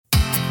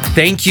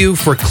thank you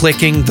for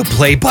clicking the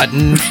play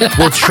button.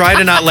 We'll try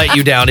to not let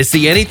you down. It's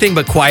the Anything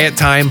But Quiet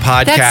Time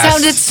podcast. That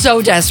sounded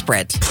so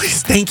desperate.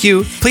 Please, thank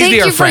you. Please Thank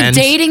be our you friend.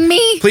 for dating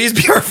me. Please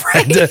be our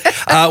friend.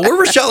 We're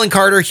Rochelle and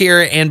Carter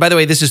here. And by the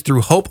way, this is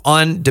through Hope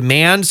on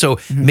Demand. So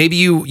maybe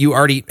you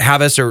already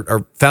have us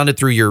or found it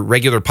through your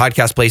regular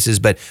podcast places,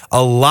 but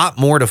a lot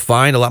more to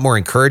find, a lot more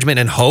encouragement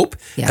and hope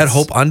at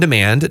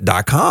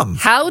hopeondemand.com.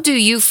 How do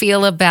you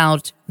feel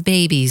about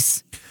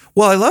babies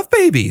Well, I love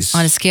babies.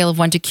 on a scale of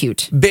 1 to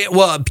cute?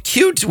 Well,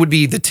 cute would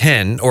be the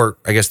 10, or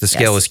I guess the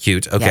scale is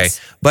cute. Okay. Yes.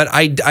 But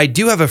I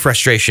do have a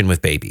frustration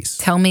with babies.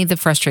 Tell me the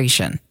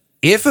frustration.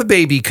 If a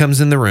baby comes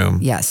in the room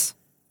Yes.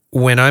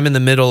 when I'm in the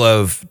middle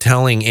of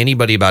telling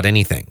anybody about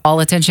anything, All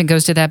attention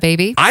goes to that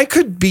baby? I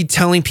could be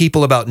telling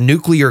people about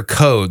nuclear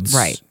codes.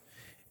 Right.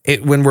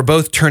 When we're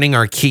both turning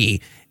our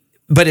key.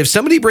 But if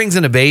somebody brings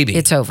in a baby,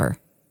 It's over.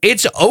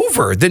 it's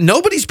over. Then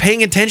nobody's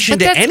paying attention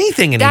to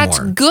anything anymore. That's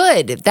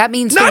good. That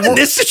means Not in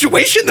this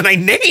situation that I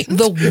named.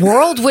 the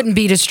world wouldn't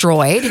be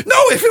destroyed. No,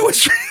 if it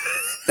was...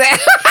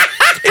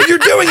 If you're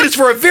doing it, it's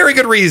for a very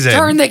good reason.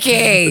 Turn the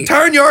key.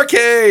 Turn your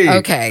key.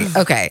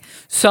 Okay.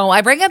 So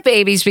I bring up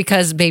babies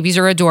because babies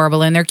are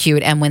adorable and they're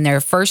cute. And when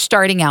they're first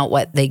starting out,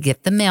 they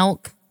get the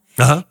milk.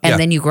 Uh-huh. And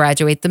then you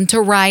graduate them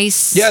to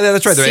rice. Yeah,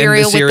 that's right. Cereal,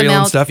 And the cereal with the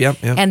milk, and stuff. Yeah.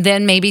 And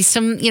then maybe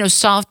some,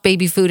 soft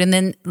baby food. And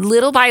then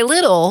little by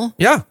little,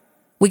 Yeah.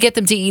 we get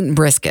them to eat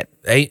brisket.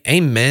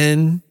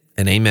 Amen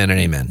and amen and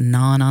amen.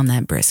 Gnawing on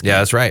that brisket. Yeah,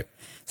 that's right.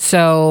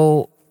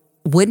 So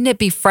wouldn't it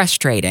be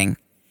frustrating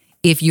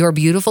if your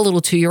beautiful little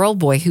 2-year-old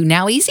boy who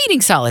now he's eating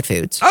solid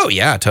foods? Oh,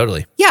 yeah,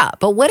 totally. Yeah,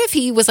 but what if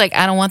he was like,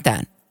 I don't want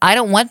that. I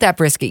don't want that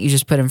brisket you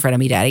just put in front of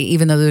me, Daddy,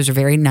 even though those are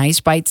very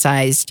nice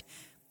bite-sized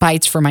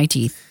bites for my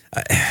teeth.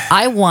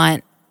 I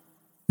want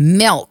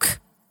milk.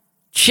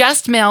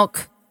 Just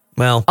milk.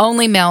 Well,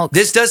 Only milk.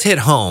 this does hit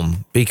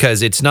home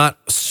because it's not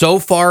so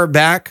far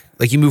back.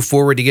 Like you move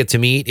forward to get to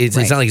meat. It's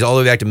not like he's all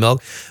the way back to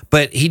milk.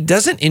 But he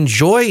doesn't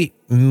enjoy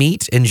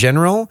meat in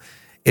general.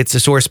 It's a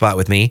sore spot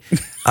with me.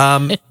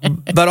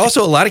 But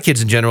also a lot of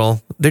kids in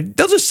general,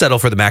 they'll just settle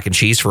for the mac and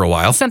cheese for a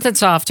while. Something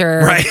softer.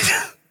 Right.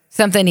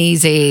 Something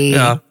easy.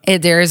 Yeah.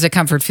 There is a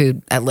comfort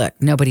food. Look,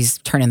 nobody's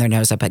turning their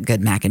nose up at good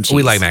mac and cheese.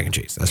 We like mac and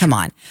cheese. That's Come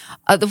on.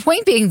 The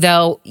point being,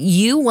 though,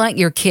 you want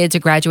your kid to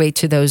graduate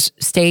to those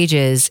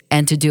stages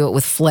and to do it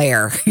with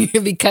flair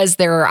because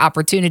there are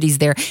opportunities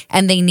there,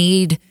 and they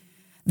need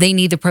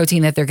the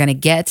protein that they're going to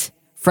get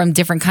from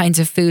different kinds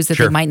of foods that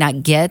they might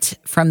not get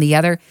from the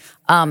other.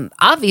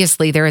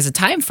 Obviously, there is a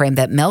time frame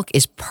that milk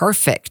is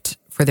perfect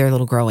for their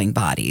little growing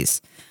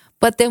bodies.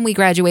 But then we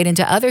graduate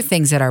into other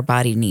things that our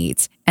body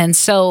needs. And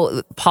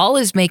so Paul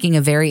is making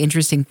a very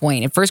interesting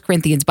point in 1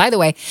 Corinthians. By the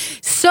way,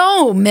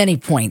 so many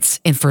points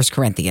in 1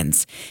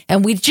 Corinthians.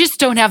 And we just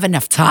don't have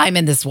enough time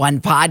in this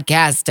one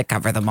podcast to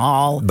cover them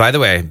all. By the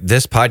way,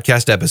 this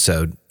podcast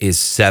episode is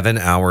 7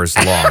 hours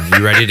long.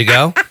 You ready to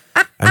go?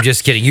 I'm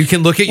just kidding. You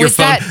can look at your Was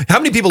phone. that- How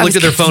many people looked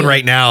at their phone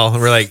right now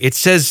and were like, it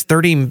says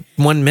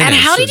 31 minutes. And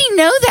how did he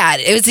know that?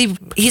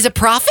 He's a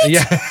prophet?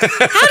 Yeah. How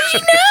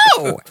did he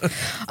know?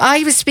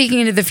 He was speaking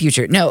into the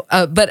future. No,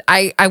 but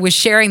I was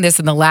sharing this,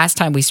 and the last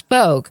time we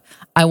spoke,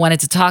 I wanted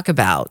to talk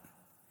about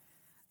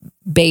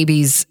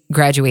babies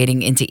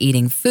graduating into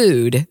eating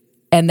food.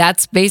 And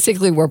that's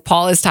basically where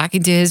Paul is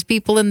talking to his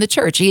people in the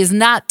church. He is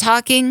not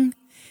talking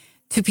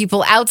to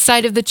people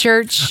outside of the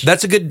church.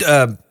 That's a good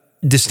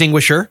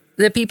distinguisher.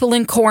 The people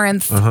in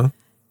Corinth.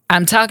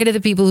 I'm talking to the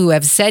people who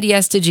have said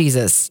yes to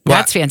Jesus. Well,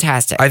 That's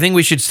fantastic. I think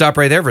we should stop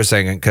right there for a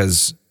second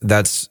because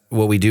that's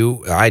what we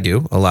do. I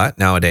do a lot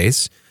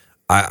nowadays.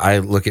 I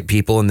look at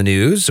people in the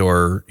news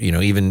or,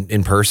 even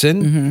in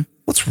person.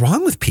 What's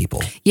wrong with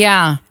people?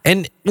 Yeah.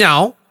 And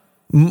now,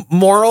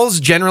 morals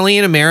generally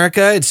in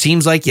America, it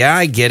seems like, yeah,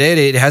 I get it.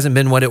 It hasn't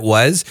been what it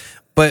was.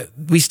 But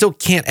we still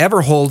can't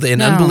ever hold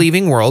an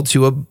unbelieving world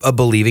to a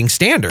believing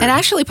standard. And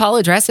actually, Paul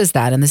addresses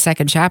that in the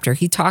 2nd chapter.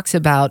 He talks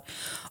about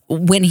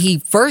when he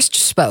first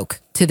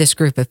spoke to this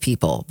group of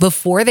people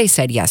before they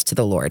said yes to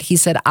the Lord. He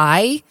said,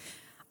 I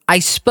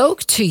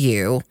spoke to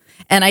you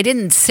and I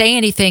didn't say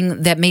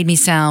anything that made me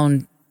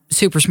sound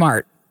super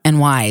smart and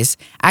wise.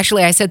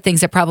 Actually, I said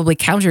things that probably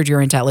countered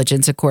your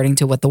intelligence according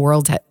to what the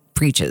world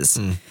preaches.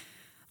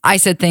 I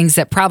said things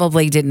that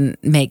probably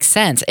didn't make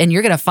sense. And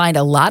you're going to find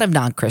a lot of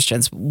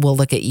non-Christians will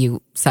look at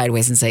you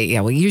sideways and say,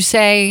 yeah, well, you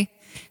say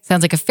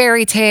sounds like a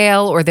fairy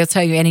tale, or they'll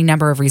tell you any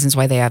number of reasons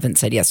why they haven't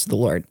said yes to the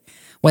Lord,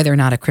 why they're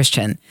not a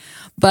Christian.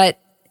 But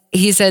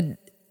he said,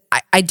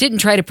 I didn't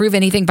try to prove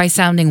anything by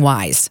sounding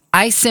wise.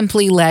 I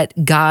simply let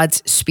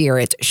God's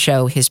Spirit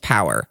show his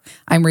power.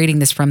 I'm reading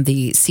this from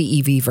the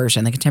CEV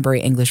version, the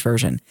Contemporary English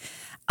Version.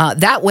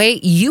 That way,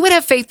 you would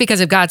have faith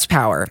because of God's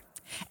power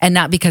and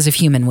not because of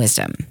human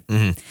wisdom.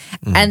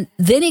 And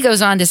then he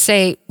goes on to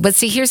say, but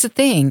see, here's the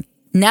thing.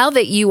 Now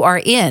that you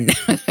are in,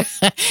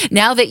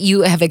 now that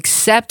you have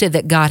accepted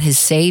that God has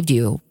saved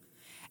you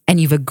and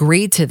you've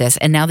agreed to this,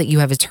 and now that you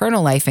have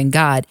eternal life in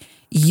God,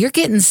 you're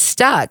getting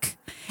stuck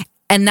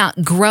and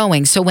not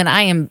growing. So when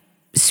I am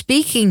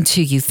speaking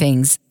to you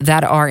things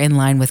that are in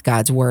line with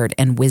God's word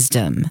and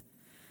wisdom,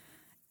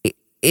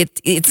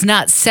 it's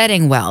not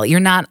setting well. You're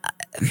not.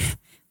 In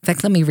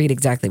fact, let me read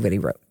exactly what he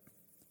wrote.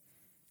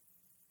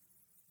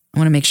 I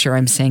want to make sure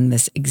I'm saying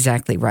this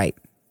exactly right.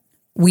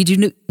 We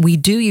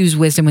do use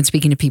wisdom when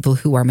speaking to people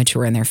who are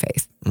mature in their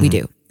faith. We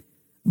do.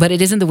 But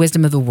it isn't the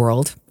wisdom of the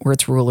world or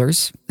its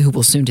rulers who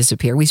will soon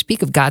disappear. We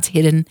speak of God's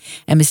hidden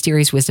and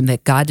mysterious wisdom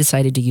that God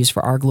decided to use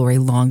for our glory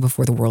long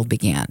before the world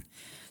began.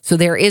 So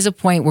there is a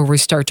point where we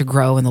start to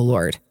grow in the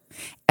Lord,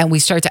 and we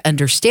start to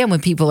understand when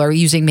people are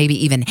using maybe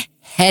even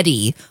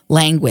heady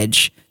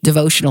language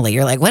devotionally.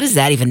 You're like, what does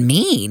that even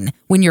mean?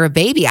 When you're a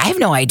baby, I have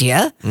no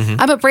idea.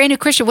 I'm a brand new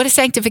Christian. What is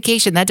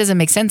sanctification? That doesn't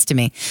make sense to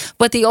me.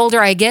 But the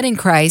older I get in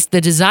Christ,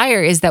 the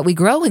desire is that we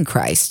grow in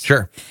Christ.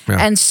 Sure. Yeah.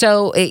 And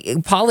so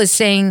Paul is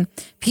saying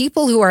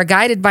people who are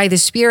guided by the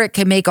Spirit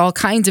can make all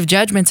kinds of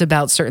judgments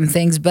about certain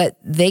things, but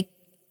they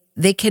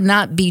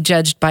cannot be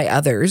judged by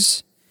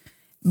others,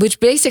 which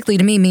basically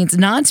to me means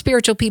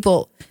non-spiritual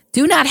people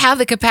do not have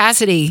the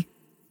capacity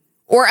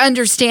or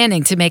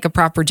understanding to make a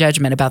proper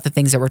judgment about the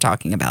things that we're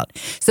talking about.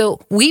 So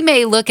we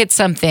may look at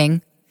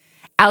something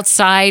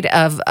outside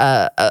of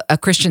a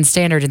Christian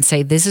standard and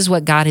say, this is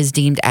what God has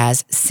deemed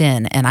as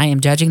sin, and I am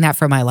judging that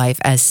for my life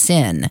as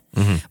sin.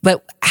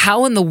 But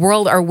how in the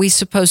world are we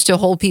supposed to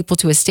hold people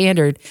to a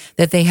standard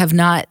that they have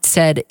not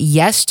said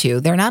yes to?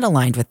 They're not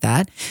aligned with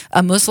that.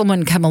 A Muslim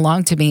wouldn't come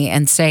along to me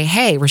and say,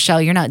 hey,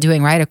 Rochelle, you're not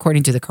doing right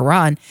according to the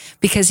Quran,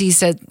 because he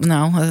said,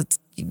 no,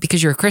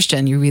 because you're a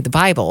Christian, you read the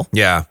Bible.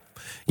 Yeah.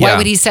 Why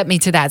would he set me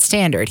to that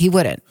standard? He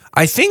wouldn't.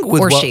 I think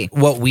with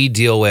what we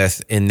deal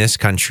with in this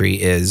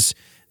country is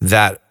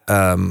that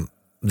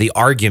the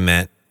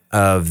argument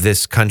of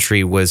this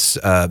country was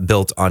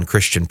built on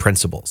Christian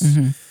principles,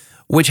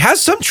 which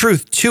has some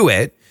truth to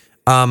it.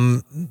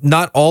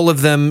 Not all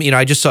of them,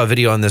 I just saw a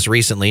video on this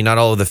recently. Not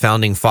all of the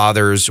founding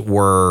fathers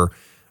were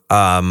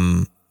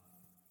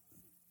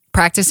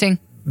practicing.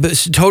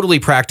 Totally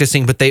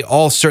practicing, but they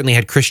all certainly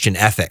had Christian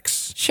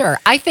ethics. Sure.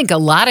 I think a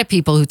lot of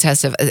people who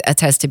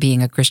attest to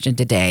being a Christian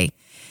today,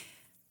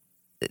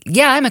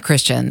 yeah, I'm a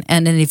Christian.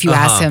 And then if you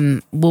ask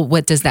them, well,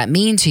 what does that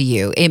mean to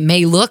you? It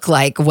may look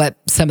like what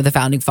some of the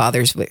founding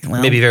fathers,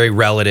 maybe very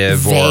relative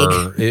vague.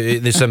 Or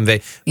there's some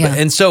vague. Yeah.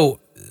 And so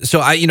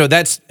I,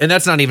 that's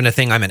not even a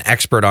thing I'm an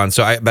expert on.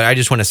 But I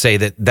just want to say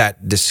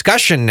that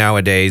discussion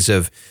nowadays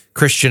of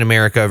Christian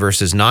America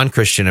versus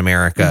non-Christian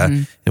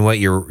America and what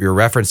you're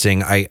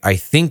referencing, I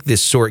think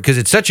this sort, because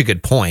it's such a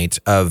good point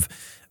of,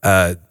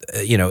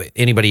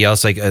 anybody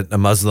else like a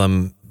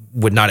Muslim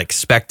would not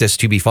expect us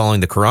to be following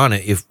the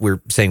Quran if we're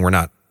saying we're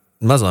not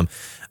Muslim.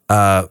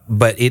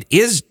 But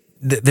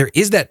there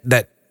is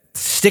that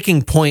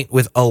sticking point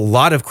with a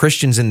lot of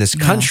Christians in this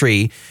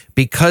country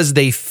because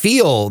they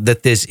feel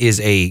that this is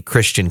a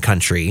Christian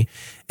country.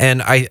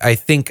 And I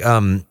think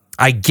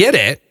I get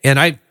it. And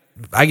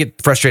I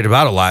get frustrated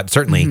about it a lot,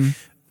 certainly.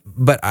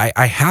 But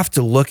I have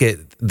to look at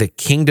the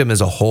kingdom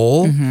as a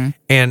whole.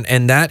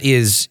 And that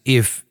is,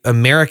 if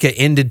America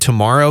ended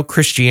tomorrow,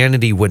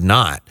 Christianity would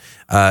not.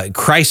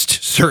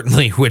 Christ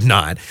certainly would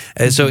not.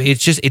 So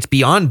it's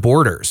beyond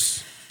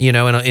borders.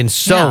 In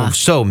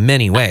so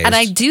many ways. And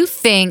I do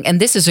think, and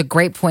this is a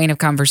great point of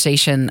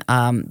conversation,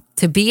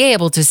 to be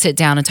able to sit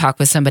down and talk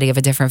with somebody of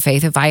a different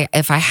faith. If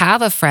I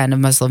have a friend of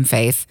Muslim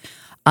faith,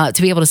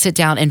 to be able to sit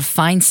down and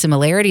find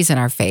similarities in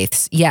our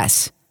faiths,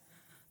 yes,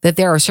 that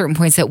there are certain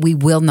points that we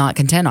will not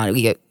contend on.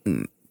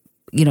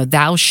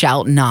 Thou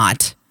shalt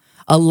not.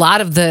 A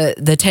lot of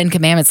the 10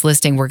 Commandments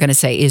listing we're going to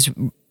say is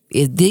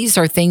these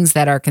are things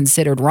that are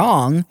considered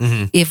wrong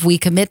if we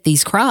commit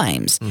these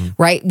crimes,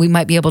 right? We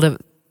might be able to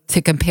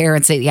compare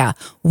and say, yeah,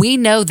 we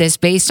know this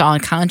based on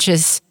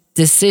conscientious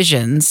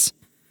decisions.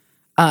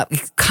 And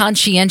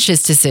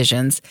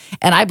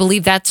I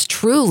believe that's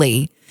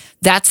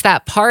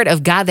that part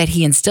of God that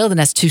he instilled in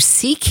us to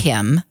seek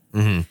him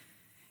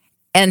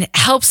and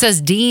helps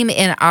us deem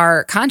in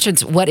our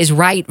conscience what is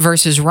right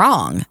versus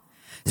wrong.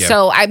 Yeah.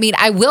 So,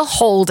 I will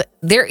hold,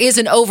 there is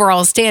an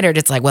overall standard.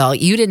 It's like, well,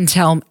 you didn't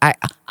tell,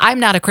 I'm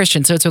not a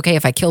Christian, so it's okay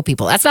if I kill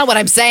people. That's not what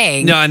I'm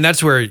saying. No, and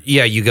that's where,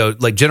 you go,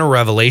 like general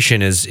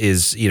revelation is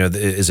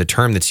a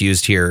term that's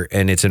used here,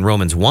 and it's in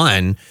Romans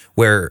 1,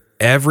 where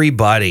I'll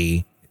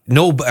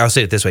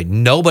say it this way,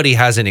 nobody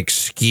has an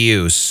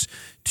excuse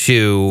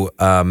to,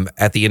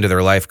 at the end of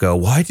their life, go,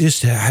 well, I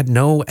just had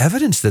no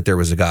evidence that there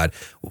was a God.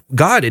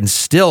 God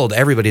instilled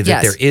everybody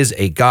that there is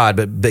a God,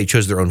 but they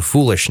chose their own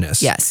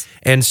foolishness. Yes.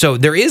 And so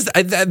there is,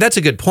 that's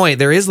a good point.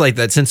 There is like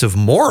that sense of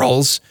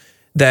morals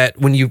that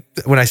when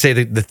I say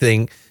the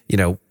thing,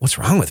 what's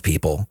wrong with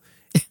people?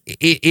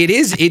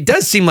 It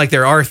does seem like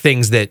there are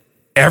things that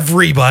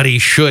everybody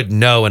should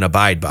know and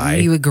abide by.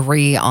 You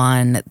agree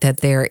on that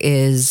there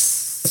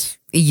is,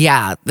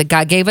 that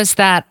God gave us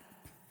that.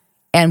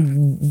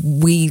 And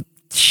we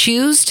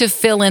choose to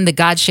fill in the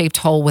God-shaped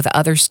hole with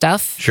other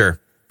stuff. Sure.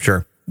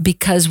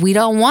 Because we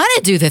don't want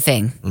to do the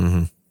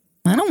thing.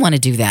 I don't want to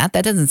do that.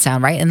 That doesn't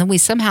sound right. And then we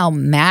somehow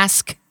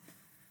mask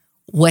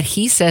what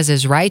he says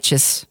is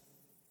righteous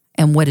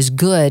and what is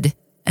good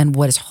and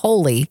what is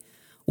holy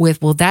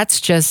with, well,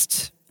 that's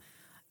just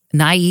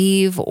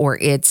naive, or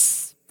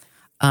it's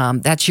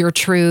that's your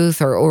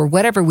truth, or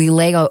whatever we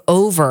lay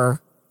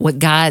over what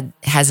God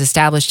has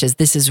established as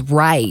this is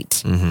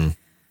right.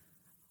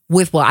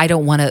 With, well, I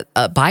don't want to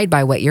abide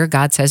by what your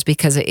God says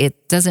because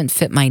it doesn't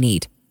fit my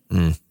need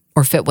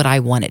or fit what I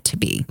want it to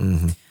be.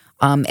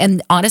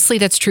 And honestly,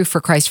 that's true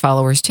for Christ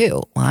followers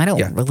too. Well, I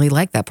don't really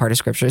like that part of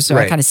scripture, so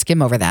I kind of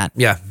skim over that.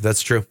 Yeah,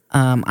 that's true.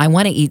 I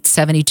want to eat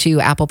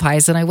 72 apple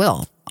pies, and I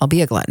will. I'll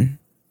be a glutton.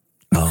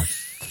 Oh,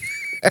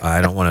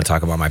 I don't want to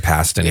talk about my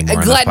past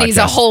anymore. Gluttony is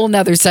a whole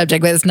nother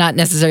subject, but it's not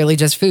necessarily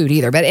just food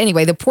either. But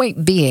anyway, the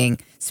point being,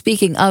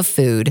 speaking of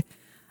food,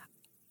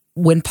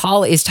 when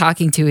Paul is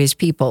talking to his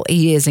people,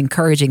 he is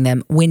encouraging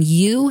them. When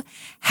you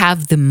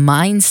have the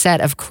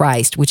mindset of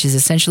Christ, which is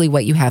essentially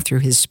what you have through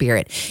his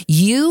Spirit,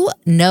 you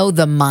know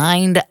the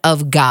mind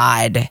of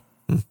God,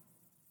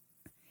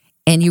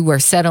 and you are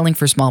settling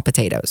for small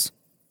potatoes.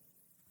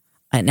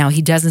 Now,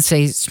 he doesn't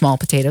say small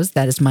potatoes.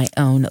 That is my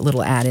own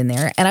little add in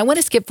there. And I want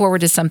to skip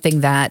forward to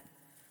something that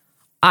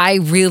I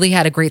really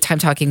had a great time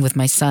talking with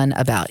my son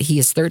about. He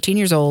is 13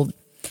 years old,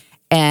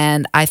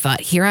 and I thought,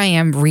 here I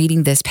am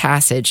reading this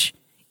passage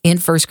in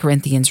 1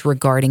 Corinthians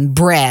regarding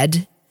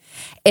bread.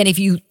 And if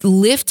you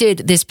lifted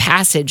this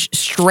passage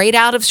straight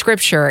out of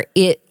scripture,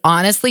 it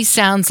honestly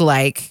sounds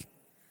like,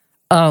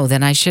 oh,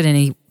 then I shouldn't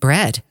eat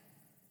bread.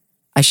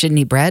 I shouldn't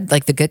eat bread,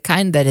 like the good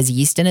kind that has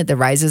yeast in it that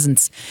rises and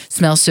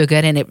smells so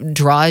good, and it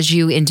draws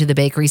you into the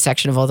bakery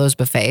section of all those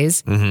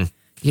buffets.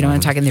 You know what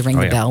I'm talking? They ring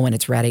the bell when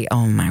it's ready.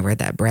 Oh my word,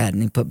 that bread,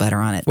 and they put butter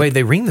on it. Wait,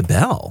 they ring the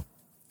bell?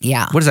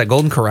 Yeah. What is that,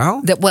 Golden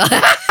Corral? Well,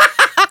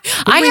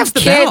 I have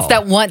kids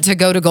that want to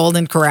go to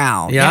Golden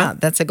Corral. Yeah?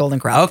 That's a Golden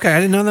Corral. Okay, I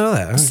didn't know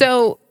that.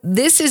 So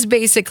this is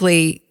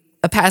basically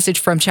a passage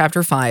from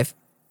chapter 5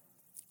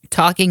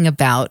 talking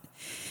about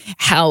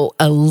how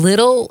a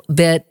little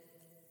bit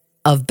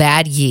of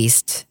bad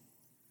yeast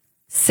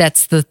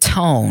sets the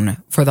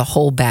tone for the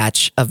whole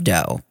batch of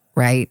dough,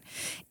 right?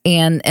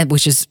 And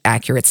which is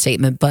accurate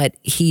statement, but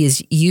he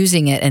is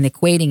using it and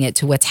equating it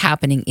to what's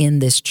happening in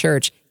this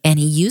church. And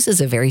he uses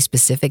a very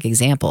specific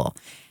example.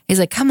 He's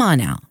like, come on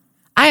now.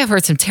 I have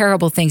heard some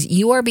terrible things.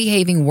 You are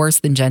behaving worse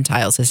than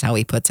Gentiles, is how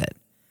he puts it.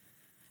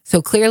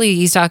 So clearly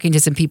he's talking to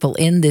some people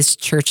in this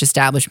church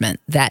establishment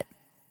that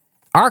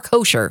are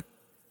kosher.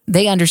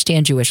 They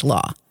understand Jewish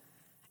law,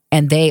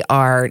 and they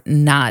are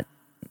not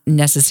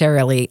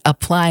necessarily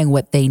applying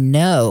what they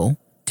know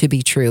to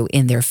be true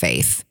in their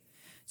faith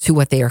to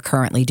what they are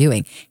currently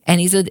doing.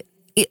 And he said,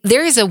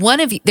 there's one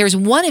of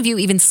you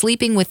even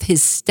sleeping with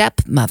his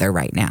stepmother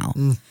right now,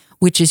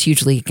 which is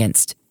hugely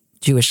against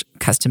Jewish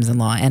customs and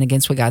law and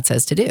against what God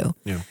says to do.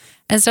 Yeah.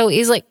 And so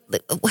he's like,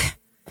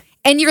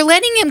 and you're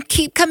letting him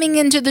keep coming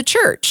into the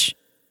church.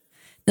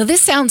 Now,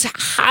 this sounds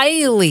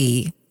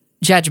highly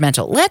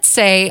judgmental. Let's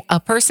say a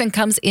person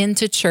comes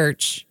into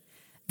church,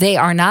 they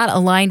are not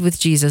aligned with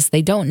Jesus,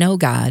 they don't know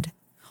God,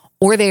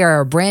 or they are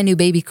a brand new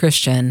baby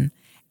Christian,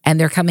 and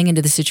they're coming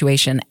into the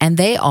situation, and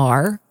they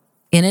are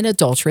in an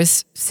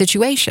adulterous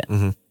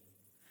situation.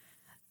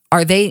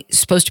 Are they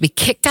supposed to be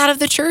kicked out of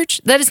the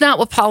church? That is not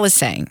what Paul is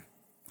saying.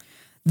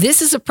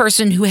 This is a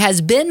person who has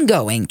been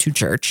going to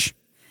church.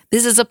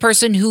 This is a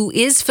person who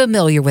is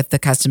familiar with the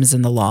customs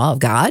and the law of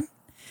God.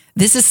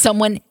 This is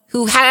someone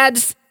who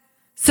had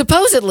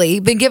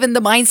supposedly been given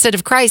the mindset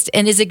of Christ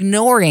and is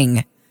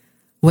ignoring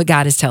what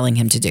God is telling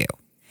him to do.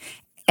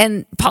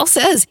 And Paul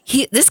says,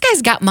 this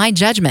guy's got my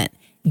judgment.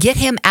 Get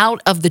him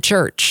out of the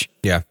church.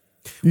 Yeah.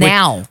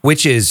 Now.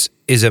 Which is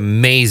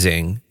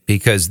amazing,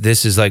 because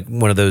this is like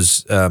one of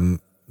those,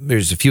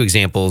 there's a few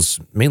examples,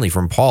 mainly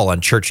from Paul,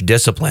 on church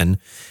discipline.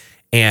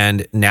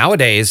 And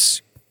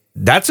nowadays,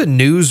 that's a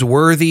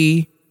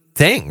newsworthy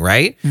thing,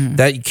 right?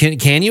 That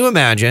can you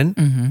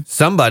imagine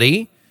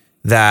somebody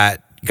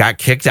that got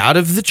kicked out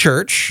of the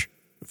church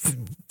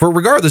for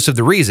regardless of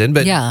the reason,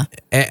 but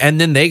and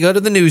then they go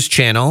to the news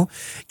channel.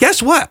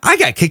 Guess what? I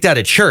got kicked out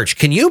of church.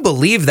 Can you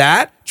believe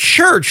that?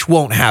 Church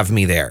won't have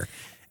me there.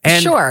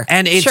 And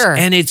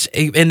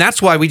and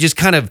that's why we just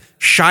kind of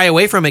shy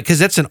away from it, because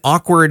that's an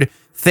awkward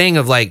thing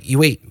of like,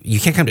 you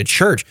can't come to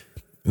church,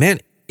 man.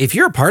 If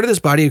you're a part of this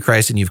body of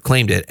Christ and you've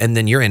claimed it, and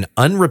then you're in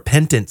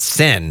unrepentant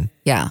sin,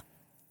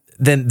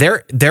 then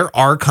there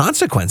are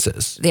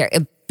consequences.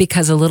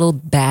 Because a little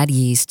bad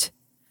yeast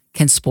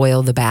can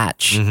spoil the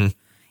batch.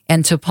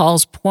 And to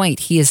Paul's point,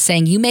 he is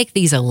saying, you make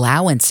these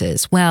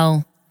allowances.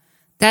 Well,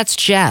 that's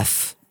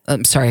Jeff.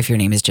 I'm sorry if your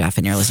name is Jeff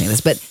and you're listening to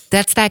this, but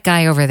that's that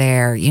guy over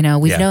there. You know,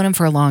 we've known him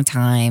for a long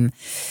time.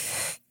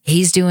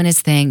 He's doing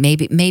his thing.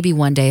 Maybe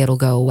one day it'll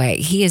go away.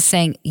 He is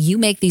saying, you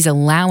make these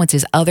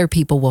allowances, other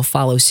people will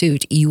follow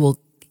suit.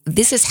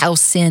 This is how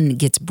sin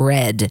gets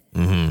bred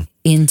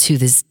into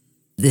this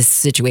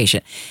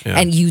situation.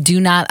 And you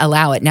do not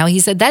allow it. Now, he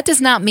said, that does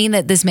not mean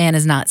that this man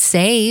is not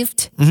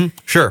saved.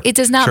 Sure. It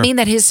does not mean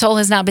that his soul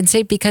has not been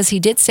saved, because he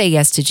did say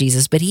yes to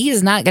Jesus, but he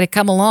is not going to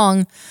come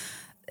along.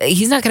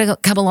 He's not going to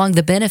come along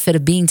the benefit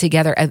of being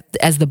together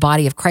as the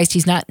body of Christ.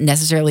 He's not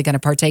necessarily going to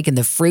partake in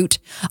the fruit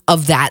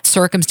of that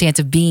circumstance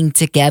of being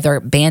together,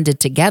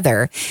 banded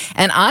together.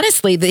 And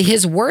honestly,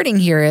 his wording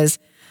here is,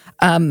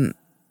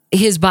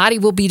 his body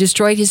will be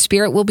destroyed, his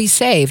spirit will be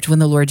saved when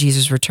the Lord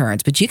Jesus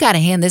returns. But you got to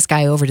hand this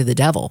guy over to the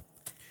devil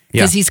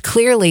because he's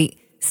clearly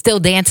still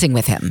dancing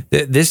with him.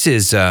 This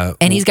is,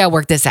 and he's got to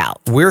work this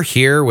out. We're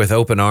here with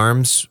open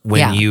arms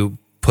when you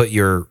put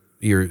your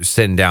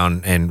sin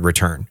down and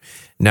return.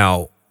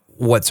 Now,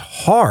 what's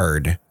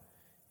hard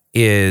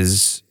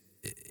is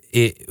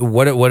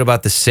what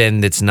about the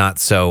sin that's not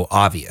so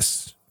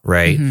obvious,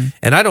 right? Mm-hmm.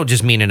 And I don't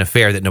just mean an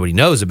affair that nobody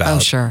knows about. Oh,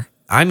 sure.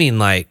 I mean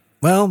like,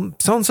 well,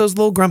 so-and-so's a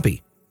little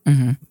grumpy.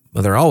 Mm-hmm.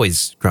 Well, they're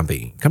always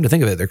grumpy. Come to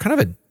think of it, they're kind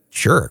of a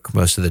jerk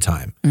most of the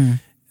time. Mm.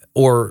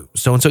 Or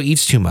so-and-so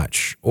eats too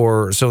much,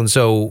 or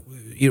so-and-so,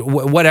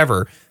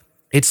 whatever.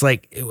 It's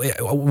like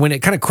when it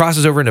kind of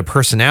crosses over into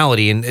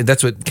personality, and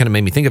that's what kind of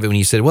made me think of it when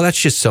you said, well, that's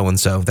just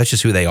so-and-so. That's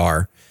just who they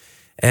are.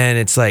 And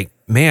it's like,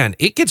 man,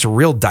 it gets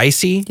real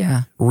dicey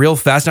real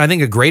fast. And I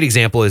think a great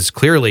example is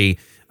clearly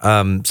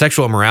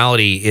sexual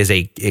immorality is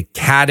a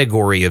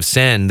category of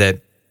sin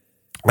that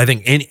I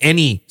think in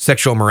any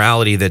sexual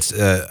immorality that's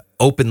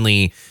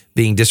openly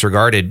being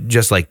disregarded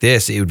just like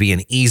this, it would be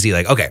an easy,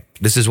 like, okay,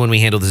 this is when we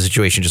handle the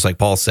situation, just like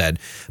Paul said.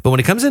 But when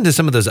it comes into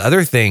some of those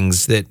other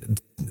things that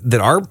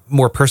are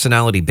more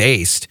personality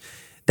based,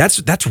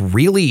 that's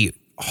really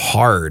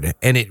hard.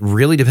 And it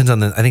really depends on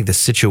the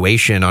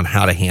situation on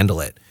how to handle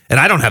it. And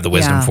I don't have the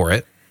wisdom for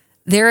it.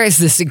 There is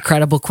this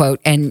incredible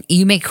quote, and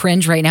you may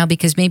cringe right now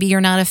because maybe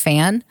you're not a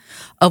fan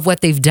of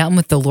what they've done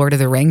with the Lord of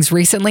the Rings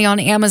recently on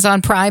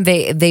Amazon Prime.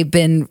 They've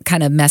been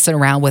kind of messing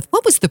around with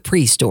what was the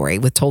pre-story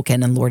with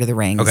Tolkien and Lord of the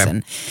Rings. Okay.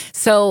 And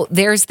so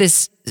there's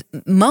this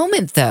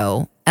moment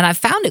though, and I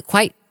found it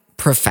quite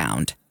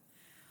profound,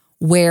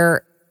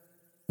 where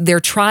they're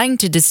trying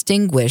to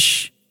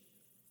distinguish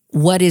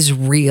what is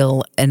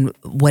real and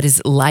what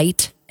is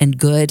light and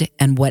good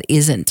and what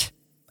isn't.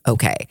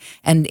 Okay.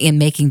 And in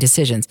making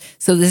decisions.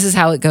 So this is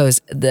how it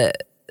goes. The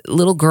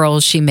little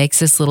girl, she makes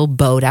this little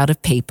boat out of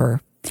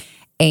paper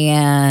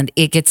and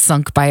it gets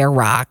sunk by a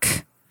rock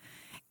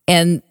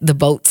and the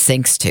boat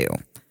sinks too.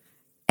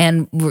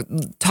 And we're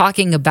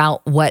talking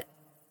about what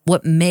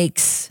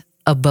makes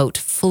a boat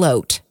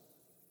float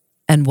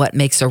and what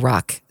makes a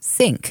rock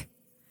sink.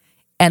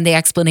 And the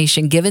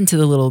explanation given to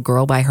the little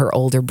girl by her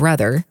older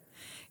brother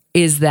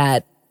is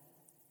that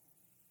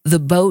the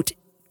boat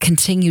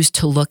continues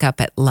to look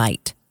up at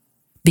light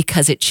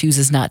because it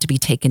chooses not to be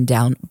taken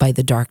down by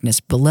the darkness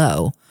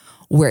below,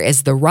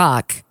 whereas the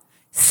rock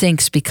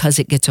sinks because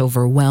it gets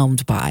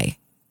overwhelmed by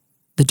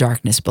the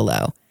darkness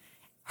below.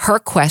 Her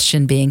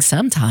question being,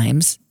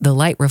 sometimes the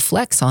light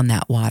reflects on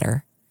that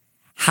water.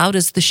 How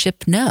does the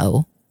ship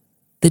know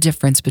the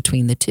difference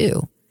between the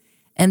two?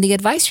 And the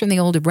advice from the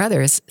older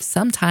brother is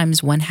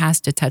sometimes one has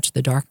to touch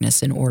the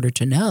darkness in order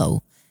to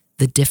know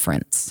the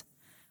difference.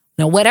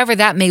 Now, whatever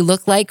that may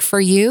look like for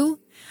you,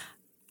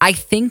 I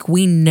think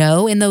we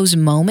know in those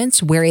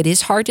moments where it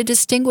is hard to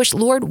distinguish,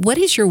 Lord, what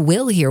is your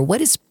will here?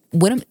 What is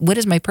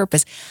my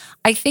purpose?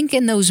 I think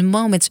in those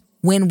moments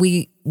when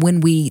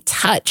we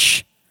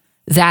touch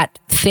that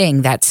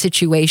thing, that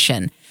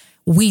situation,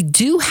 we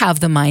do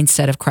have the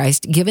mindset of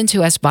Christ given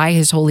to us by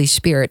his Holy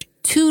Spirit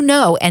to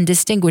know and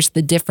distinguish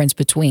the difference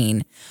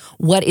between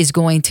what is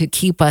going to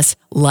keep us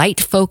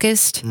light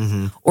focused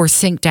or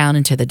sink down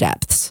into the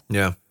depths.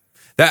 Yeah.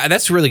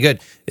 That's really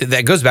good.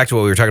 That goes back to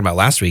what we were talking about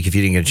last week, if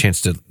you didn't get a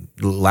chance to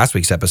last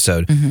week's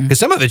episode, because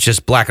some of it's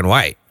just black and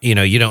white. You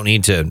don't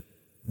need to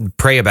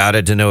pray about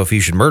it to know if you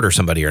should murder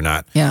somebody or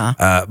not.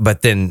 Yeah.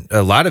 But then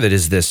a lot of it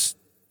is this,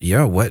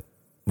 what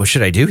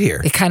should I do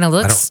here? It kind of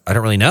looks, I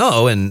don't really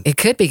know. And it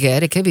could be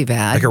good. It could be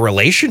bad. Like a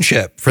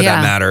relationship for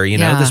that matter.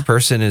 This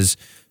person is,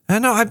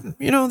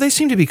 they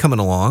seem to be coming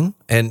along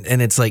and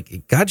it's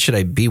like, God, should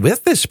I be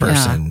with this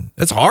person?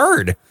 It's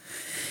hard.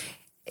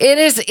 It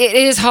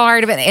is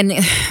hard,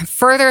 and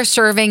further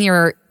serving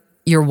your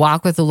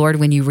walk with the Lord,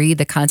 when you read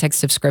the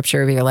context of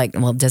Scripture, you're like,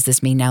 well, does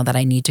this mean now that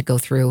I need to go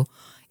through,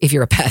 if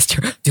you're a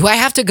pastor, do I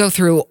have to go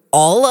through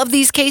all of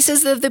these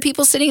cases of the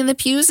people sitting in the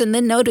pews and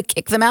then know to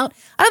kick them out?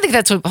 I don't think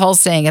that's what Paul's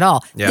saying at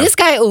all. Yeah. This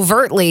guy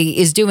overtly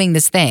is doing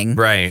this thing.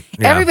 Right.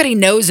 Yeah. Everybody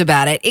knows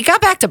about it. It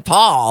got back to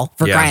Paul,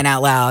 for crying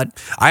out loud.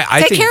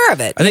 I Take care of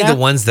it. I think the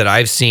ones that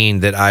I've seen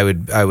that I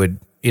would, I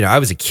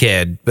was a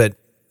kid, but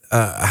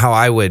how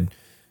I would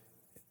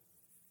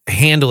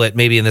handle it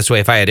maybe in this way,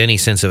 if I had any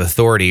sense of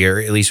authority, or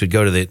at least would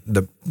go to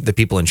the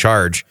people in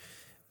charge.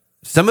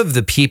 Some of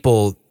the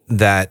people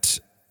that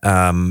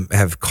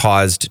have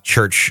caused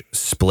church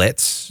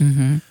splits,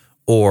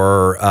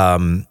 or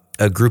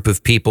a group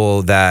of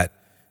people that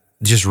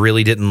just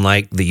really didn't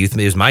like the youth.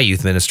 It was my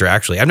youth minister,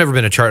 actually. I've never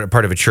been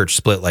part of a church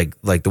split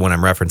like the one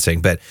I'm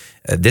referencing, but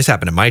this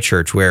happened at my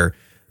church where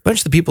a bunch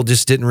of the people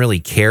just didn't really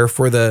care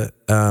for the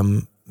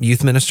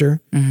youth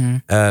minister,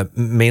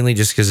 mainly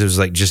just because it was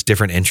like just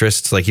different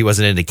interests. Like he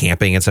wasn't into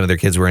camping and some of their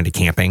kids were into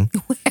camping,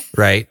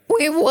 right?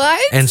 Wait,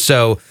 what? And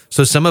so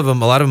a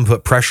lot of them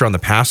put pressure on the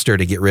pastor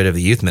to get rid of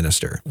the youth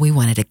minister. We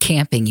wanted a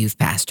camping youth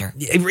pastor.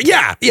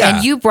 Yeah.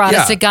 And you brought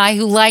us a guy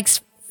who likes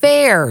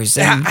fairs.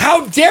 And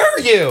how dare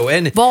you?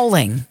 And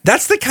bowling.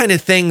 That's the kind of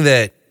thing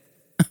that,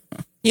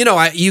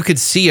 you could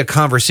see a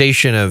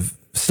conversation of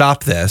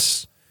stop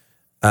this,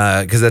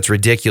 because that's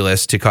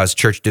ridiculous to cause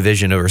church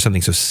division over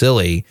something so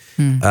silly.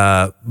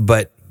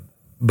 But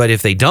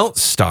if they don't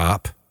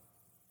stop,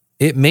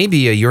 it may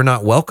be a "you're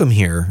not welcome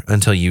here"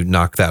 until you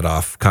knock that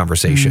off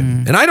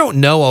conversation. And I don't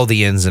know all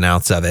the ins and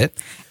outs of it.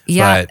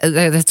 Yeah,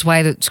 but that's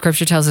why the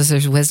scripture tells us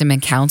there's wisdom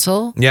and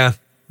counsel. yeah.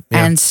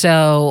 And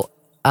so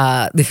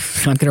I'm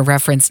going to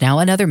reference now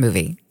another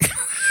movie.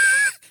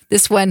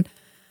 This one,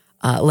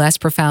 less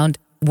profound,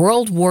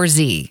 World War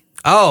Z.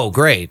 Oh,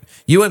 great.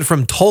 You went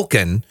from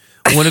Tolkien,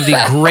 one of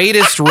the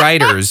greatest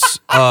writers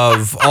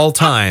of all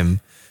time,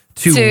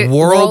 to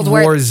World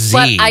War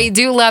Z. But I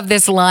do love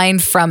this line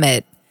from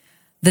it,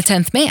 the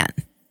 10th man.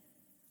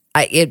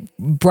 It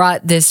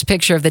brought this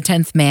picture of the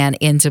 10th man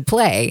into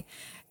play.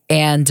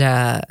 And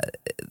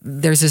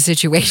there's a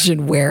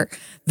situation where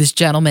this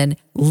gentleman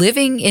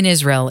living in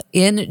Israel,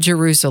 in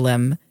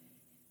Jerusalem,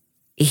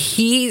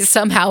 he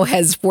somehow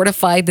has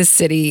fortified the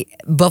city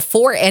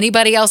before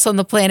anybody else on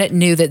the planet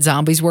knew that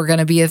zombies were going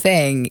to be a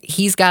thing.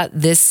 He's got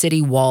this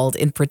city walled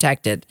and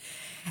protected.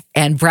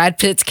 And Brad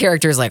Pitt's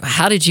character is like,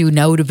 how did you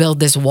know to build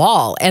this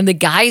wall? And the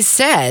guy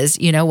says,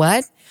 you know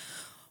what?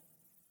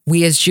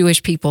 We as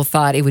Jewish people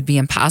thought it would be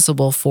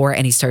impossible for,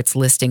 and he starts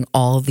listing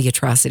all of the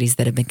atrocities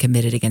that have been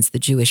committed against the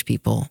Jewish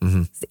people,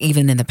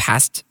 even in the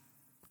past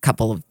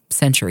couple of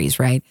centuries,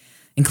 right?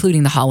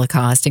 Including the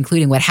Holocaust,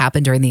 including what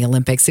happened during the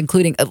Olympics,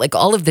 including like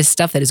all of this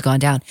stuff that has gone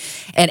down.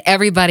 And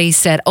everybody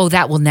said, oh,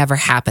 that will never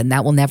happen.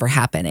 That will never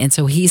happen. And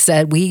so he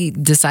said, we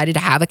decided to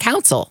have a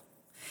council.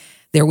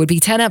 There would be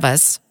 10 of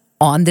us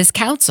on this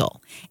council.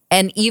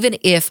 And even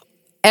if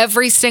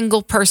every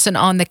single person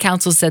on the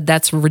council said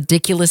that's a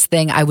ridiculous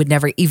thing, I would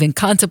never even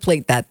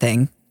contemplate that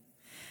thing,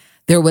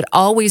 there would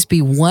always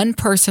be one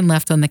person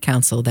left on the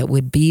council that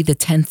would be the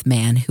 10th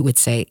man who would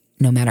say,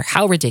 no matter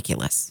how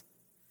ridiculous,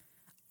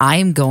 I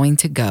am going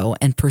to go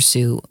and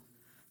pursue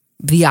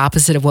the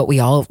opposite of what we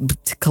all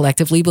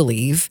collectively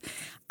believe.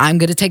 I'm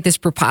going to take this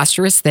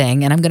preposterous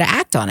thing and I'm going to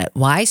act on it.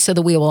 Why? So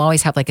that we will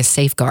always have like a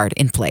safeguard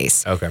in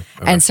place. Okay.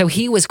 And so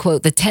he was,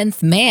 quote, the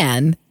 10th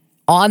man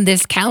on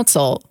this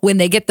council. When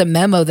they get the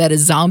memo that a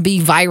zombie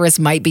virus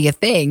might be a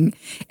thing,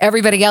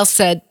 everybody else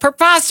said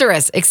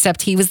preposterous,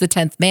 except he was the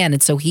 10th man.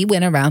 And so he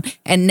went around,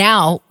 and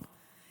now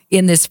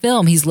in this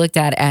film, he's looked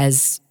at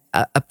as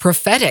a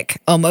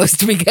prophetic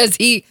almost, because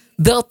he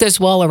built this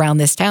wall around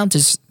this town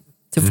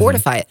to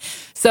fortify it.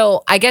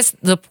 So I guess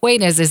the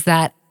point is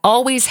that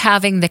always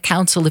having the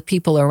council of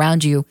people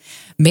around you,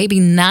 maybe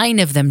 9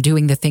 of them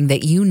doing the thing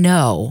that you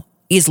know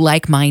is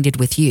like-minded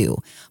with you,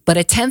 but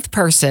a 10th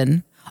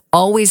person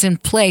always in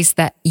place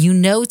that you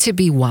know to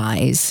be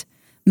wise,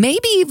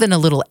 maybe even a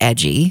little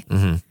edgy,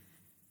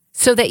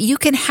 so that you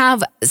can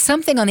have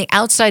something on the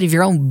outside of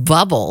your own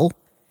bubble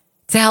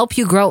to help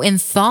you grow in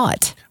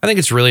thought. I think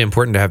it's really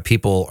important to have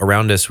people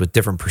around us with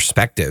different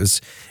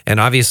perspectives. And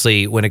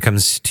obviously, when it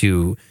comes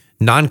to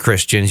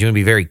non-Christians, you want to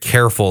be very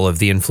careful of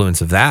the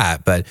influence of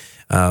that. But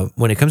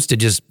when it comes to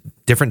just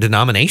different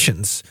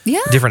denominations,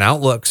 different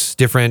outlooks,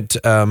 different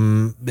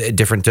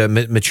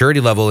maturity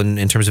level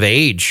in terms of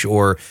age,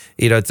 or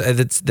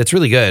that's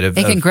really good.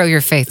 It can grow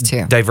your faith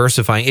too.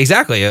 Diversifying,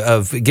 exactly,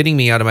 of getting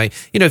me out of my.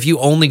 If you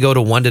only go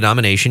to one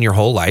denomination your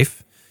whole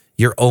life,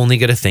 you're only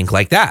going to think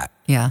like that.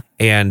 Yeah,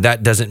 and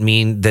that doesn't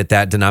mean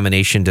that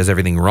denomination does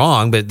everything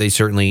wrong, but they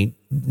certainly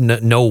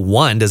no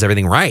one does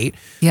everything right.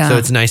 Yeah. So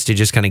it's nice to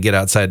just kind of get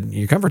outside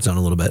your comfort zone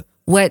a little bit.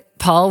 What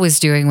Paul was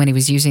doing when he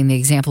was using the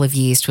example of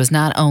yeast was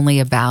not only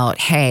about,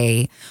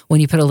 hey,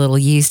 when you put a little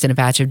yeast in a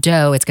batch of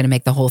dough, it's going to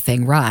make the whole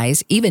thing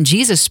rise. Even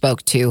Jesus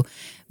spoke to,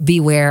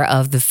 beware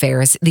of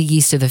the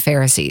yeast of the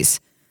Pharisees,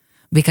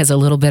 because a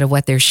little bit of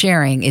what they're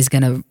sharing is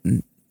going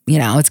to,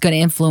 it's going to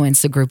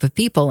influence the group of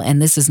people.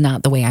 And this is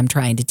not the way I'm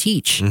trying to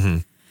teach.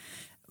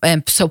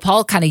 And so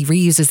Paul kind of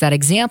reuses that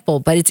example,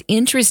 but it's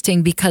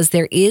interesting because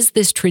there is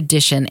this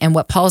tradition, and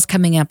what Paul's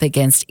coming up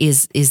against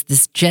is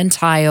this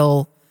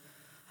Gentile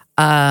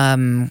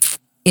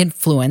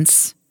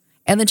influence.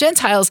 And the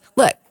Gentiles,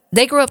 look,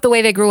 they grew up the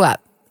way they grew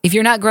up. If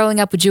you're not growing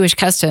up with Jewish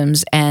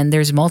customs and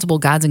there's multiple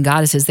gods and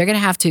goddesses, they're going to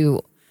have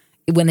to,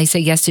 when they say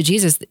yes to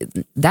Jesus,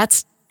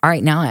 that's all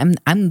right. Now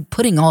I'm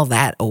putting all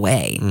that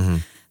away.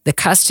 The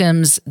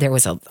customs, there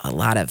was a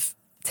lot of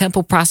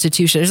temple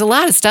prostitution. There's a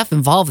lot of stuff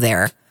involved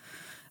there.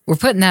 We're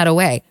putting that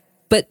away.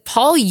 But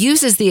Paul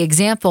uses the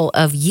example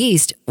of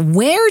yeast.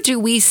 Where do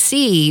we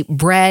see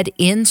bread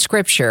in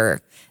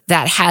Scripture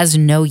that has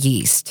no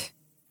yeast?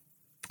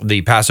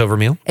 The Passover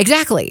meal?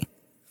 Exactly.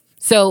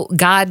 So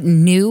God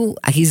knew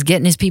he's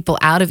getting his people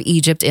out of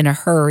Egypt in a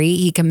hurry.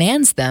 He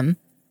commands them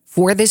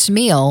for this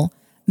meal,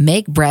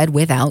 make bread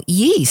without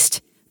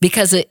yeast,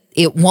 because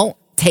it won't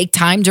take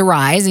time to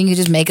rise, and you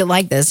just make it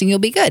like this and you'll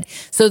be good.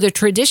 So the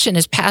tradition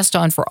is passed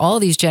on for all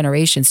these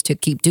generations to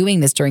keep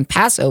doing this during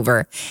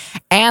Passover,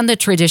 and the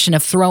tradition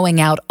of throwing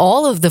out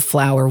all of the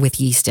flour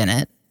with yeast in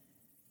it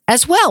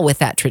as well with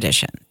that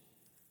tradition.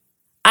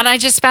 And I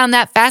just found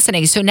that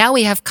fascinating. So now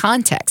we have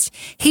context.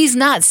 He's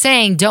not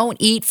saying don't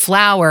eat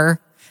flour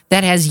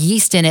that has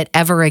yeast in it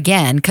ever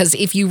again, because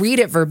if you read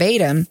it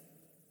verbatim,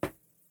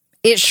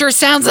 It sure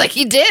sounds like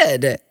he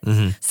did.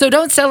 So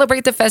don't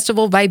celebrate the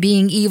festival by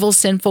being evil,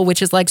 sinful,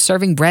 which is like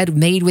serving bread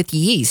made with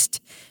yeast.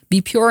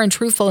 Be pure and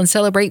truthful and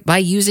celebrate by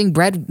using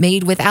bread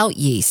made without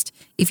yeast.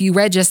 If you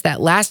read just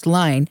that last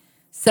line,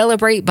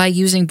 celebrate by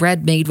using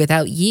bread made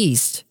without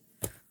yeast,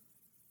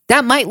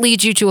 that might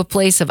lead you to a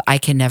place of, I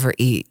can never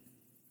eat.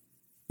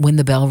 When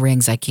the bell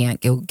rings, I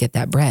can't go get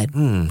that bread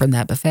from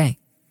that buffet.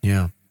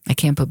 Yeah. I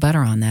can't put butter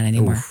on that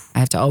anymore. I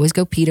have to always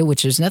go pita,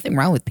 which there's nothing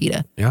wrong with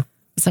pita. Yeah.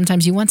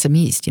 Sometimes you want some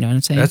yeast, you know what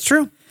I'm saying? That's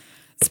true.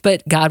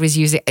 But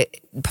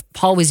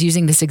Paul was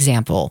using this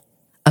example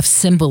of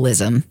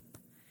symbolism,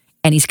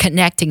 and he's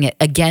connecting it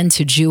again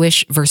to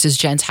Jewish versus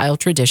Gentile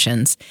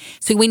traditions.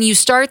 So when you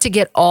start to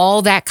get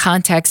all that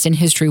context and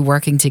history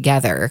working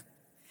together,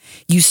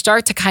 you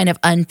start to kind of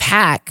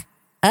unpack,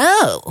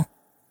 the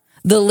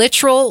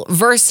literal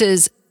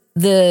versus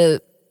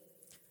the,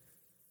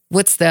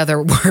 what's the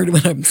other word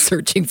when I'm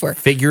searching for?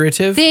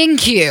 Figurative?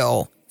 Thank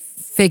you.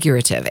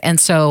 Figurative. And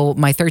so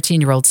my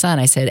 13-year-old son,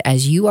 I said,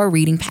 as you are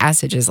reading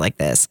passages like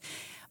this,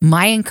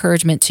 my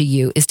encouragement to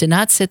you is to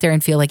not sit there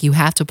and feel like you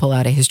have to pull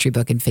out a history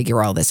book and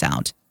figure all this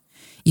out.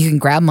 You can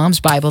grab mom's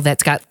Bible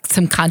that's got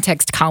some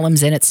context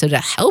columns in it so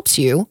that helps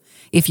you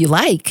if you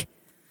like,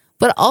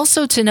 but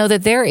also to know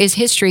that there is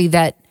history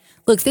that,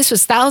 look, this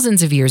was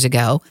thousands of years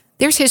ago.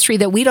 There's history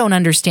that we don't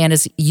understand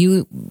as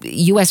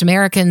U.S.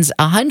 Americans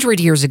 100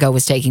 years ago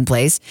was taking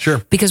place. Sure.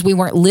 Because we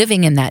weren't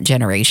living in that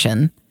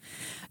generation.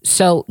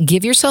 So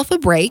give yourself a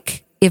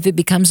break. If it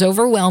becomes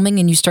overwhelming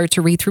and you start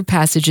to read through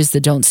passages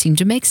that don't seem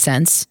to make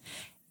sense,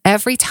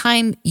 every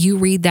time you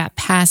read that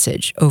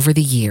passage over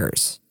the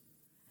years,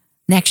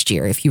 next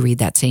year, if you read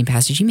that same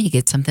passage, you may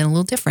get something a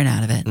little different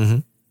out of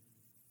it.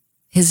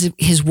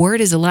 His word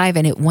is alive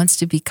and it wants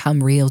to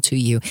become real to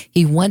you.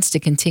 He wants to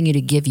continue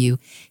to give you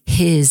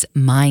his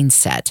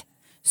mindset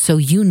so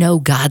you know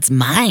God's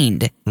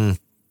mind.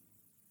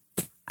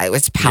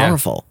 It's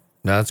powerful.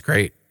 Yeah. No, that's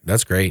great.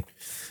 That's great.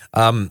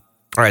 All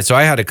right, so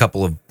I had a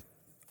couple of,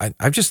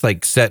 I've just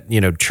like set,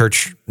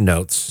 church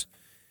notes.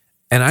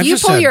 And Do you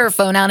pull your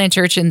phone out in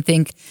church and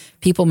think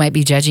people might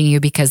be judging you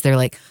because they're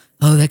like,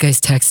 oh, that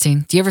guy's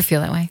texting? Do you ever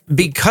feel that way?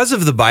 Because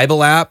of the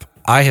Bible app,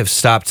 I have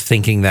stopped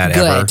thinking that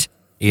ever.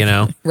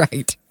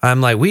 Right.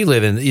 I'm like, we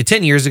live in,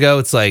 10 years ago,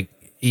 it's like,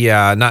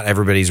 yeah, not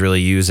everybody's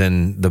really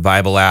using the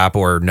Bible app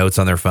or notes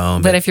on their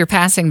phone. But if you're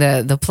passing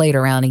the plate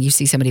around and you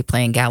see somebody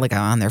playing Galaga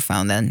on their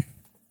phone, then.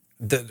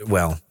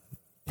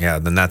 Yeah,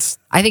 then that's...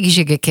 I think you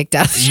should get kicked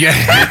out. Yeah.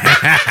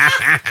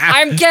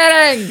 I'm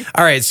kidding.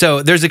 All right,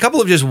 so there's a couple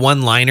of just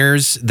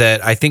one-liners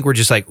that I think were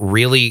just like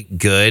really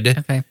good.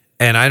 Okay.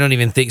 And I don't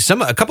even think,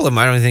 a couple of them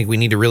I don't think we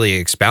need to really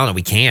expound on.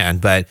 We can,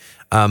 but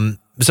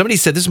somebody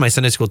said, this is my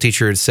Sunday school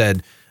teacher,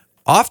 said,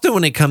 often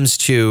when it comes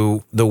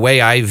to the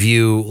way I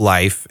view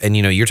life, and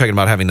you're talking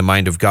about having the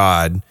mind of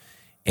God,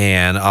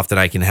 and often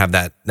I can have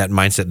that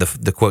mindset,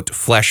 the quote,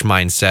 flesh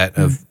mindset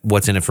of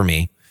what's in it for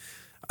me.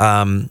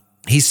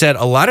 He said,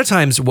 a lot of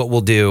times what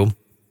we'll do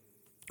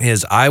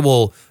is I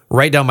will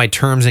write down my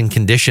terms and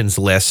conditions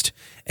list,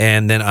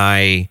 and then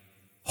I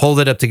hold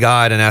it up to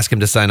God and ask him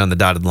to sign on the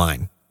dotted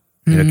line.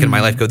 Can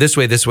my life go this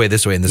way, this way,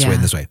 this way, and this way,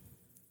 and this way?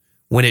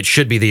 When it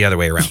should be the other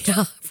way around.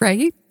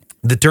 Right?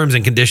 The terms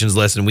and conditions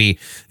list, and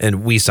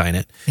we sign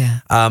it.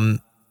 Yeah.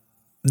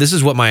 This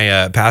is what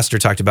my pastor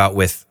talked about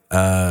with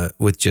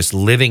just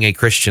living a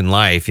Christian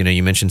life.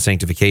 You mentioned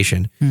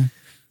sanctification.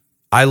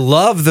 I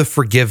love the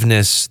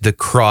forgiveness the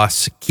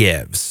cross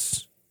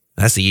gives.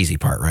 That's the easy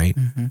part, right?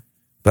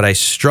 But I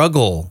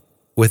struggle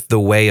with the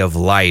way of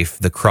life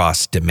the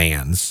cross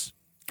demands.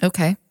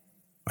 Okay.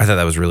 I thought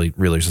that was really,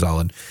 really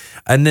solid.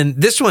 And then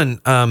this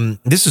one,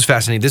 this was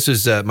fascinating. This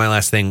was my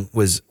last thing,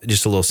 was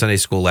just a little Sunday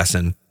school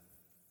lesson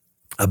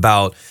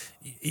about,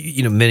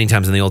 many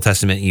times in the Old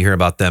Testament, you hear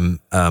about them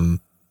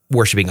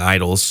worshiping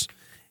idols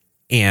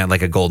and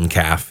like a golden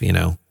calf,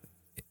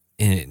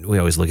 And we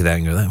always look at that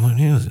and go,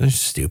 that's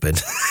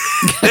stupid.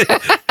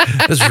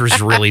 This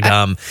is really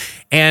dumb.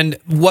 And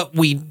what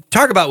we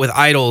talk about with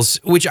idols,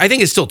 which I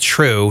think is still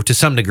true to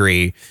some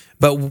degree,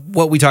 but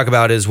what we talk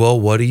about is, well,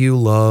 what do you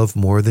love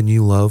more than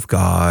you love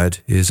God?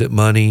 Is it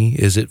money?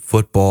 Is it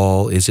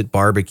football? Is it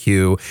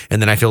barbecue?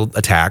 And then I feel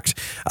attacked.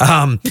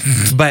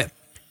 But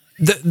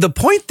the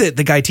point that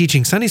the guy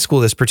teaching Sunday school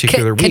this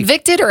particular week.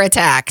 Convicted or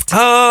attacked?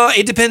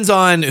 It depends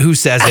on who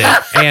says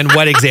it and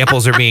what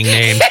examples are being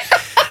named.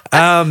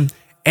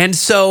 And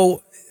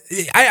so,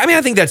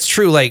 I think that's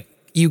true. Like,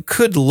 you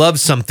could love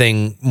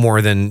something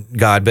more than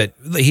God, but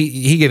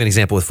he gave an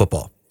example with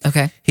football.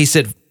 Okay. He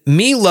said,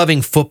 me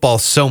loving football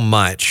so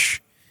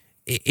much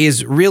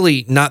is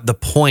really not the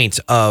point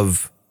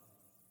of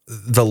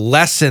the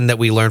lesson that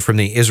we learned from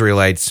the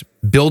Israelites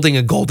building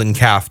a golden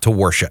calf to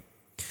worship.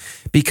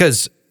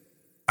 Because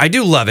I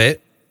do love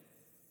it,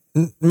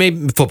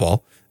 maybe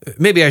football.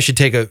 Maybe I should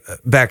take a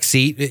back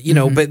seat,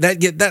 but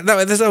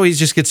that always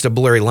just gets to a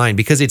blurry line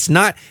because it's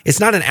not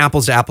an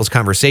apples to apples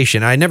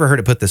conversation. I never heard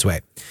it put this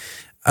way.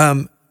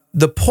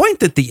 The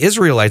point that the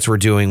Israelites were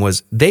doing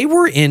was they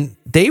were in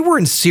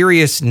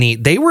serious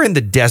need. They were in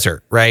the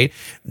desert, right?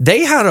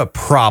 They had a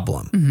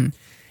problem.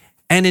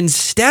 And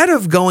instead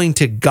of going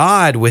to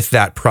God with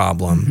that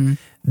problem,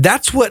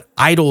 that's what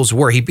idols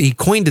were. He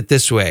coined it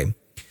this way.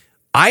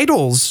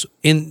 Idols,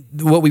 in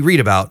what we read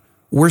about,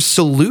 were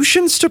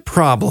solutions to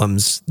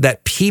problems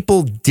that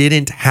people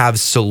didn't have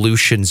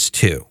solutions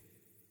to.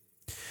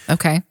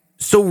 Okay.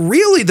 So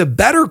really the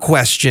better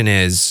question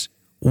is,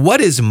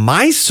 what is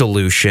my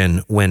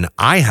solution when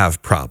I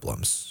have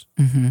problems?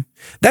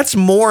 That's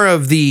more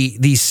of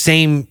the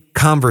same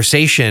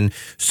conversation.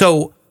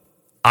 So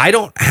I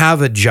don't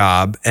have a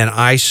job and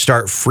I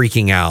start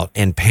freaking out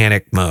in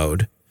panic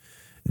mode.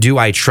 Do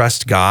I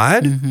trust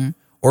God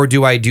or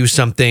do I do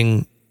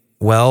something?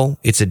 Well,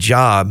 it's a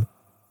job.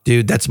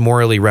 Dude, that's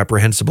morally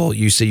reprehensible.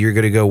 You say you're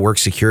going to go work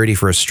security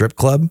for a strip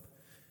club?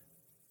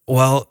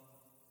 Well,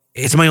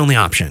 it's my only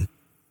option.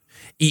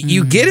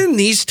 You get in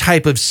these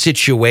type of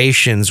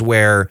situations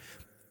where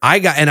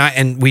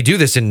and we do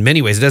this in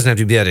many ways. It doesn't have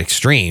to be that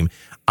extreme.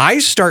 I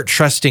start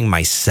trusting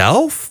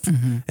myself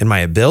and my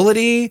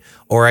ability,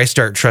 or I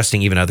start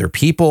trusting even other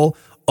people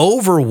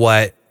over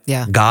what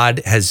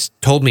God has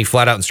told me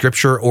flat out in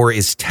scripture or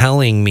is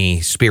telling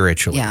me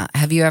spiritually. Yeah.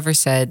 Have you ever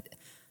said,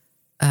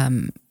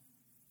 God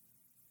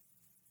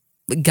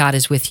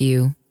is with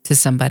you to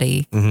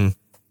somebody? But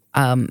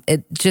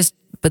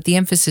the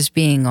emphasis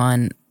being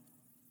on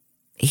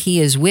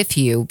he is with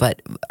you,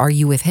 but are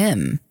you with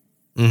him?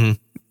 And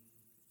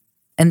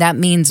that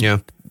means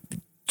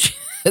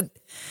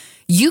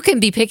you can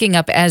be picking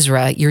up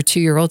Ezra, your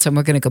 2-year-old son.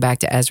 We're going to go back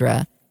to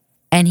Ezra,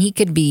 and he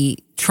could be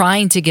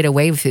trying to get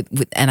away with it.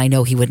 And I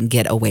know he wouldn't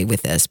get away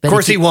with this, but of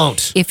course he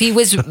won't. If he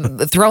was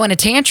throwing a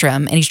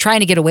tantrum and he's trying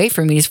to get away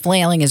from you, he's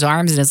flailing his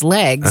arms and his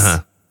legs.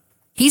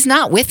 He's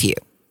not with you.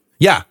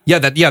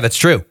 That's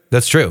true.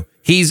 That's true.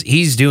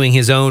 He's doing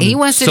his own he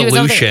wants to solution.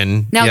 Do his own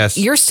thing. Now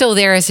you're still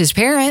there as his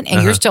parent,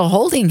 and you're still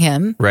holding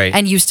him, right?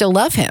 And you still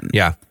love him,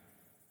 yeah.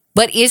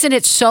 But isn't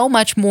it so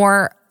much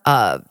more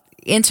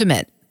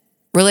intimate,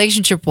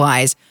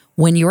 relationship-wise,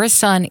 when your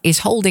son is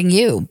holding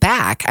you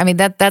back? I mean,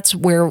 that's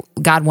where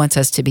God wants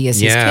us to be as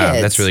his kids.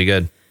 Yeah, that's really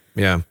good.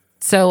 Yeah.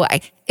 So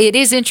it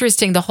is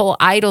interesting, the whole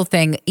idol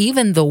thing,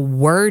 even the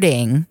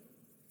wording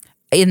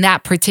in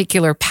that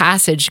particular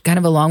passage, kind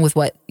of along with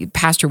what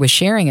Pastor was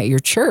sharing at your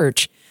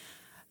church,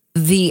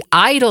 the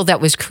idol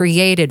that was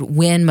created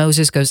when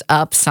Moses goes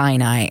up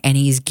Sinai and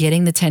he's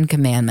getting the 10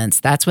 Commandments,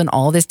 that's when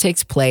all this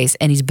takes place,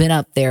 and he's been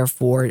up there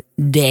for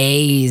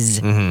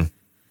days.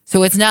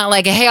 So it's not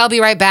like, hey, I'll be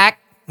right back.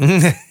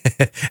 And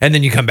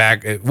then you come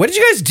back. What did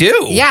you guys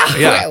do?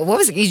 Yeah. What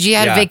was it? You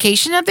had a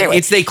vacation up there?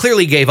 They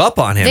clearly gave up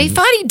on him. They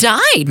thought he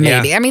died,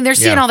 maybe. Yeah. I mean, they're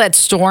seeing all that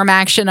storm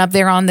action up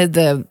there on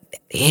the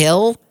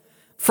hill.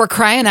 For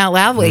crying out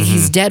loud,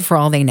 he's dead for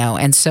all they know.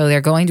 And so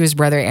they're going to his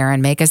brother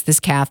Aaron, make us this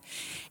calf.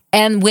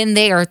 And when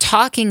they are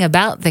talking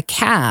about the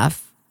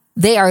calf,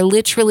 they are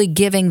literally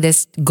giving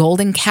this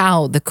golden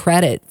cow the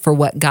credit for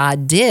what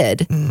God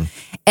did.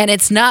 And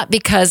it's not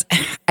because,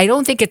 I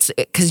don't think it's,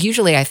 because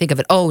usually I think of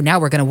it, now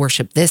we're going to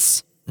worship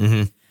this.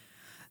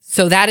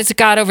 So that is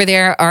God over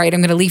there. All right, I'm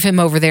going to leave him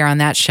over there on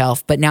that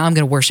shelf, but now I'm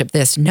going to worship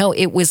this. No,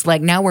 it was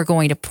like, now we're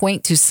going to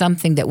point to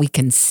something that we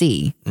can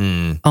see,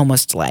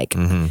 almost like.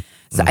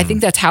 So I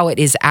think that's how it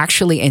is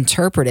actually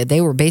interpreted.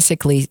 They were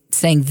basically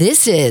saying,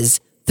 this is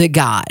the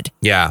God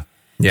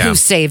who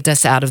saved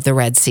us out of the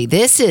Red Sea.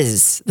 This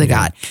is the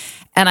God.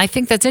 And I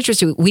think that's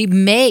interesting. We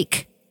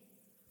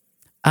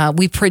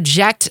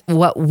project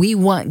what we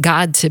want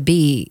God to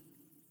be,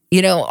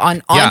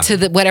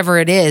 onto whatever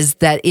it is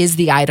that is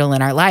the idol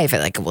in our life.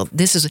 Like, well,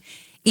 this is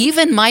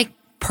even my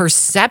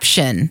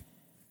perception,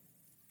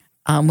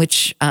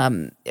 which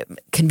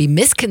can be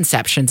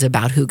misconceptions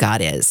about who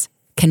God is,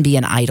 can be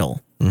an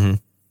idol.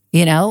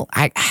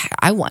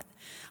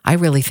 I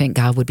really think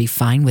God would be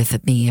fine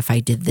with me if I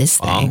did this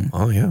thing.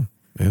 Oh yeah.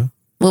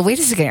 Well, wait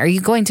a second. Are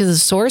you going to the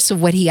source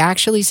of what he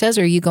actually says,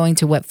 or are you going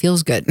to what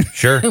feels good?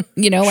 Sure.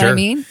 You know what I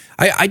mean?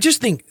 I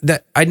just think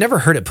that I never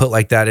heard it put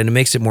like that, and it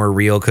makes it more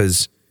real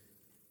because,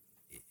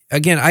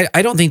 again,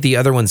 I don't think the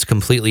other one's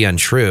completely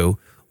untrue.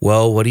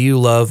 Well, what do you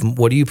love?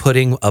 What are you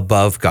putting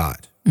above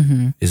God?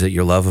 Is it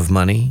your love of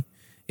money?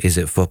 Is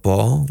it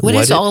football? What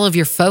is all of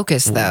your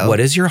focus, though?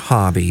 What is your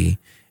hobby?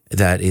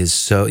 That is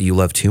so you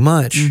love too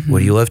much. What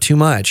do you love too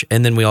much?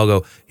 And then we all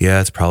go, yeah,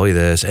 it's probably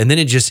this. And then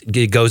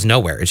it goes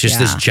nowhere. It's just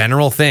this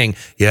general thing.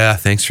 Yeah,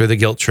 thanks for the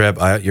guilt trip.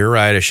 You're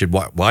right. I should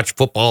watch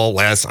football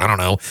less. I don't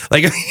know.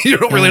 Like you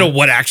don't really know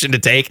what action to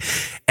take.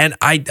 And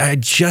I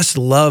just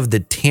love the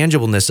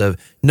tangibleness of,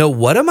 no,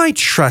 what am I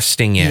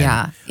trusting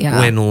in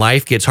when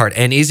life gets hard?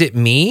 And is it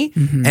me?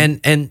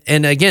 And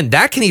again,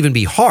 that can even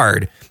be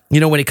hard,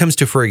 when it comes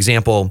to, for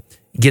example,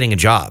 getting a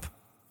job.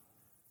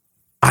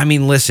 I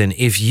mean, listen,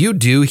 if you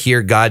do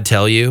hear God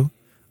tell you,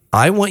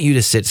 I want you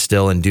to sit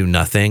still and do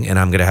nothing, and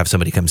I'm going to have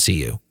somebody come see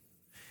you.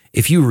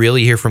 If you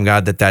really hear from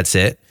God that that's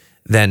it,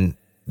 then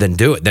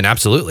do it. Then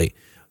absolutely.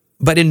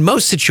 But in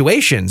most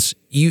situations,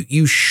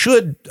 you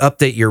should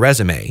update your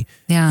resume.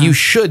 Yeah. You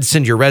should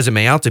send your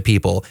resume out to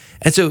people.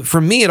 And so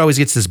for me, it always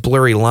gets this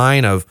blurry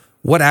line of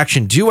what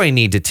action do I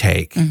need to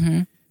take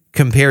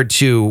compared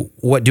to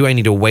what do I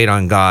need to wait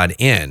on God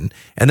in.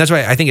 And that's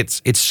why I think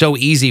it's so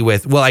easy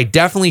with, well, I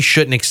definitely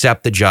shouldn't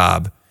accept the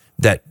job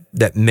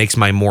that makes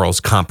my morals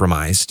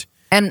compromised.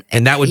 And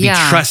that would be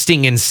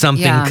trusting in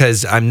something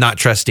because I'm not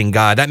trusting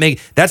God.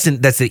 That's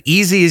the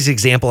easiest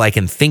example I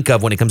can think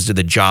of when it comes to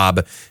the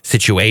job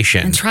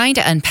situation. And trying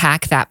to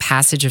unpack that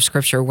passage of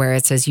scripture where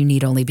it says, you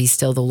need only be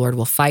still, the Lord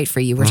will fight for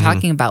you. We're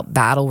talking about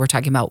battle. We're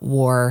talking about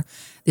war.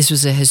 This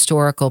was a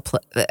historical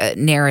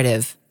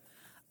narrative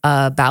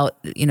about,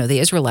 the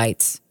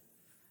Israelites.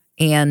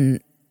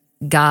 And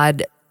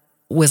God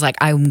was like,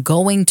 I'm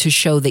going to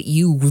show that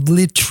you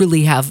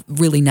literally have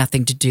really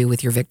nothing to do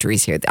with your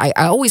victories here. I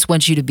always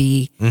want you to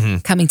be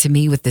coming to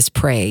me with this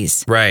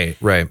praise. Right.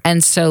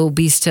 And so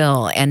be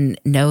still and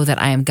know that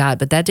I am God.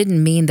 But that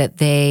didn't mean that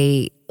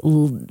they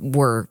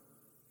were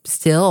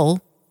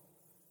still.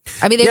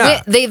 I mean,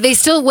 they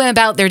still went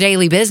about their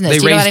daily business.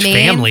 They raised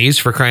families,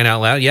 for crying out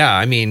loud. Yeah,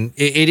 I mean,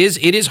 it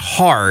is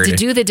hard to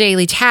do the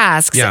daily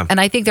tasks. Yeah. And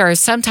I think there are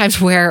some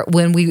times where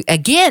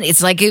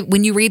it's like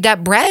when you read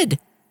that bread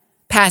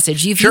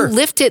passage, if you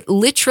lift it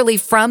literally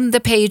from the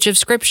page of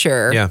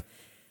scripture,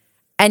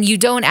 and you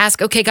don't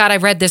ask, okay, God,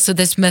 I've read this, so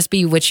this must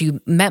be what you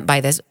meant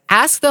by this.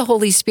 Ask the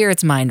Holy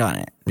Spirit's mind on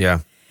it. Yeah.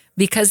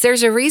 Because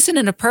there's a reason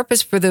and a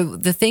purpose for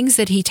the things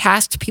that he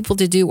tasked people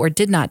to do or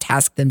did not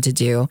task them to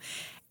do.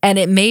 And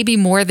it may be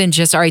more than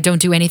just, all right,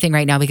 don't do anything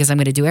right now because I'm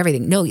going to do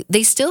everything. No,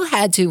 they still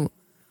had to,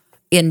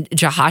 in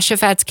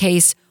Jehoshaphat's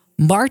case,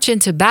 march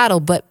into battle,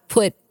 but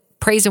put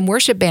praise and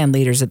worship band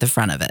leaders at the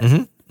front of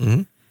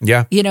it.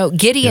 Yeah.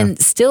 Gideon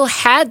still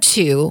had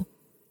to,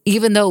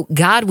 even though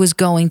God was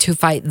going to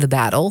fight the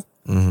battle,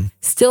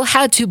 still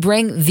had to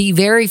bring the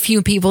very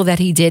few people that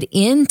he did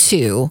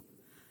into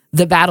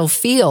the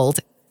battlefield,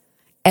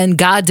 and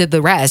God did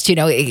the rest.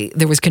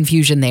 There was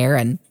confusion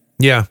there,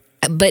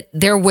 but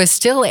there was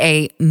still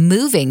a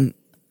moving,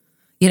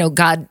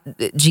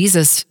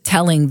 Jesus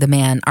telling the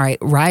man, all right,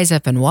 rise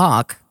up and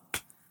walk.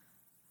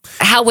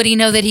 How would he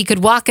know that he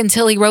could walk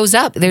until he rose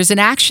up? There's an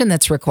action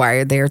that's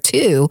required there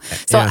too.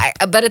 So,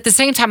 but at the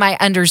same time, I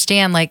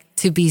understand, like,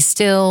 to be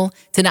still,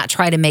 to not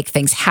try to make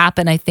things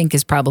happen, I think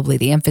is probably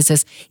the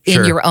emphasis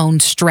in your own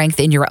strength,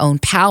 in your own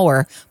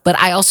power. But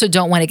I also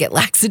don't want to get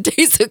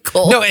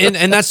lackadaisical. No,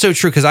 and that's so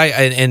true, because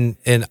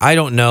I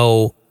don't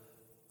know.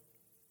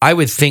 I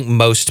would think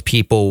most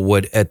people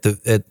would at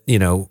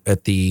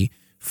the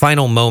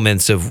final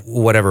moments of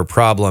whatever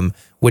problem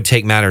would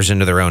take matters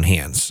into their own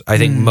hands. I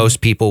think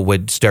most people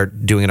would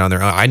start doing it on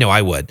their own. I know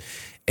I would.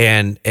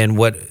 And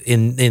what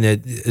in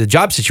a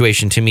job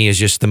situation to me is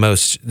just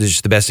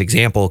the best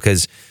example,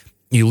 because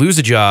you lose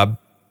a job,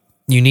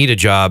 you need a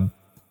job,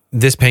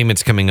 this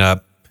payment's coming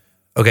up.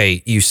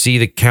 Okay, you see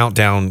the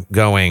countdown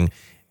going.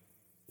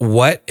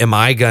 What am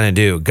I gonna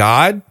do?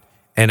 God?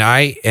 And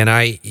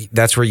I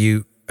that's where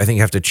I think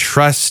you have to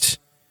trust.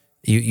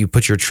 You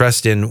put your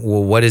trust in,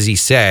 well, what does he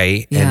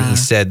say? Yeah. And he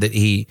said that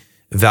he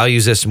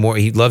values us more.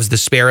 He loves the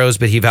sparrows,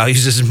 but he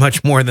values us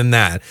much more than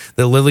that.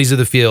 The lilies of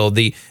the field,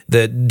 the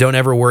don't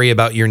ever worry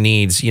about your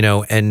needs,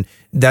 and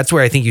that's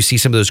where I think you see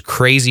some of those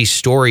crazy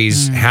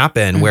stories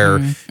happen where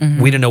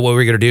we didn't know what we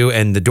were going to do,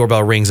 and the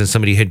doorbell rings and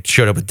somebody had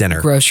showed up with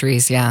dinner.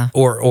 Groceries, yeah.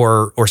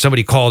 Or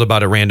somebody called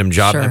about a random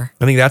job. Sure.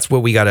 I think that's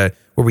what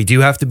where we do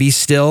have to be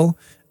still.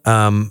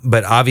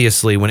 But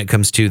obviously, when it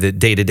comes to the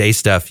day-to-day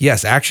stuff,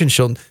 yes, action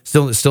still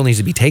needs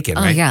to be taken,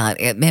 right? Yeah,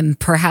 and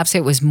perhaps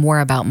it was more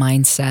about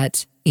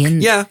mindset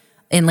in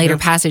later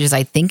passages.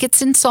 I think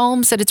it's in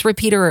Psalms that it's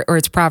repeated, or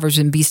it's Proverbs,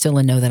 and be still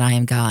and know that I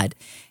am God.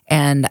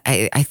 And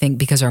I think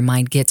because our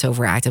mind gets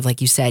overactive,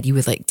 like you said, you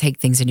would take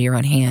things into your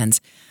own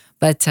hands.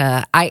 But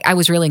I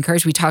was really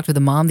encouraged. We talked with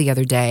a mom the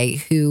other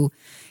day who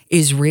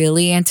is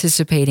really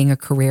anticipating a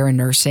career in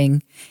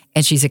nursing,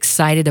 and she's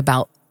excited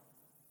about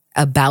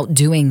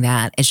doing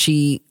that. And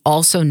she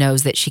also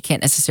knows that she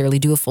can't necessarily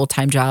do a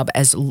full-time job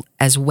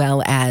as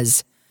well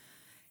as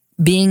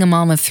being a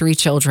mom of 3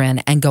 children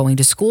and going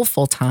to school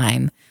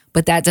full-time.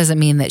 But that doesn't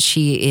mean that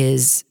she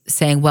is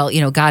saying, well,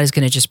 God is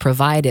going to just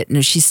provide it.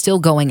 No, she's still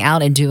going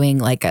out and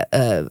doing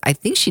I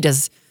think she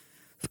does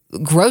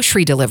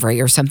grocery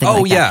delivery or something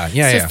like that.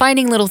 So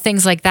finding little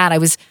things like that. I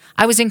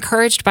was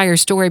encouraged by her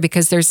story,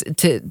 because there's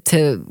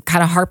to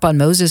kind of harp on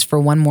Moses for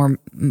one more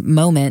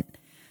moment.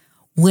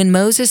 When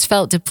Moses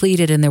felt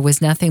depleted and there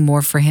was nothing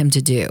more for him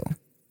to do,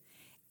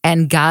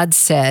 and God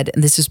said,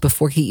 and this is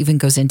before he even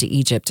goes into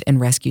Egypt and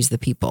rescues the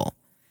people,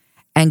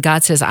 and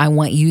God says, I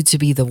want you to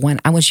be the one,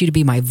 I want you to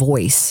be my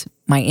voice,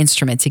 my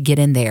instrument to get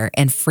in there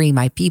and free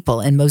my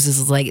people. And Moses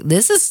is like,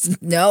 this is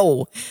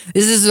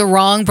the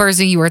wrong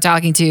person you were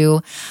talking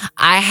to.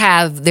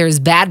 There's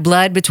bad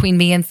blood between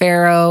me and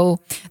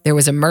Pharaoh. There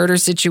was a murder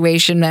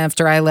situation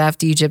after I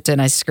left Egypt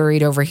and I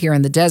scurried over here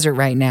in the desert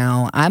right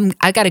now.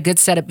 I got a good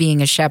setup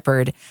being a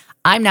shepherd.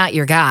 I'm not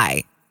your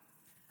guy.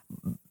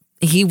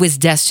 He was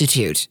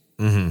destitute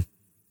in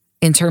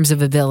terms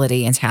of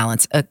ability and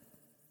talents.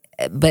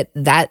 But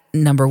that,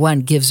 number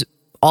one, gives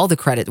all the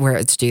credit where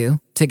it's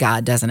due to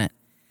God, doesn't it?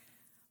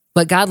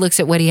 But God looks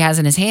at what he has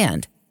in his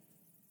hand,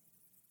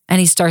 and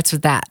he starts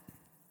with that.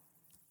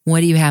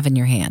 what do you have in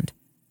your hand?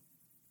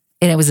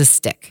 And it was a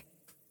stick.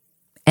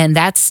 And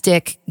that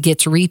stick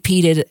gets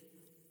repeated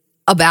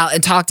about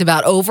and talked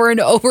about over and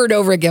over and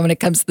over again when it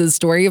comes to the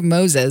story of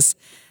Moses.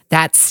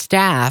 That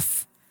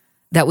staff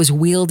that was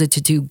wielded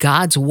to do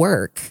God's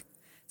work.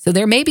 So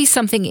there may be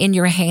something in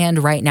your hand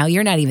right now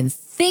you're not even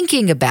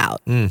thinking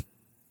about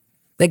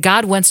that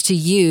God wants to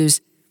use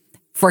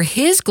for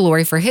his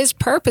glory, for his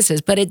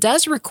purposes. But it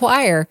does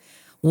require,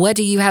 what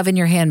do you have in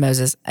your hand,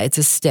 Moses? It's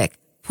a stick.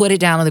 Put it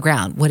down on the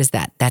ground. What is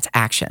that? That's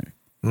action.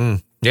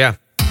 Yeah.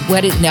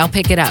 Now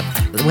pick it up.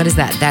 What is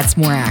that? That's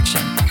more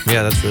action.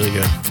 Yeah, that's really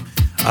good.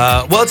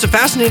 Well, it's a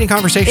fascinating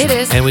conversation. It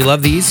is. And we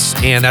love these.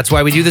 And that's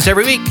why we do this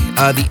every week.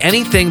 The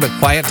Anything But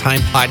Quiet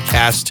Time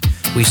podcast.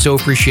 We so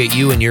appreciate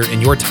you and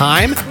your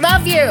time.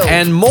 Love you.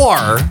 And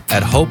more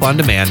at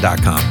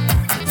hopeondemand.com.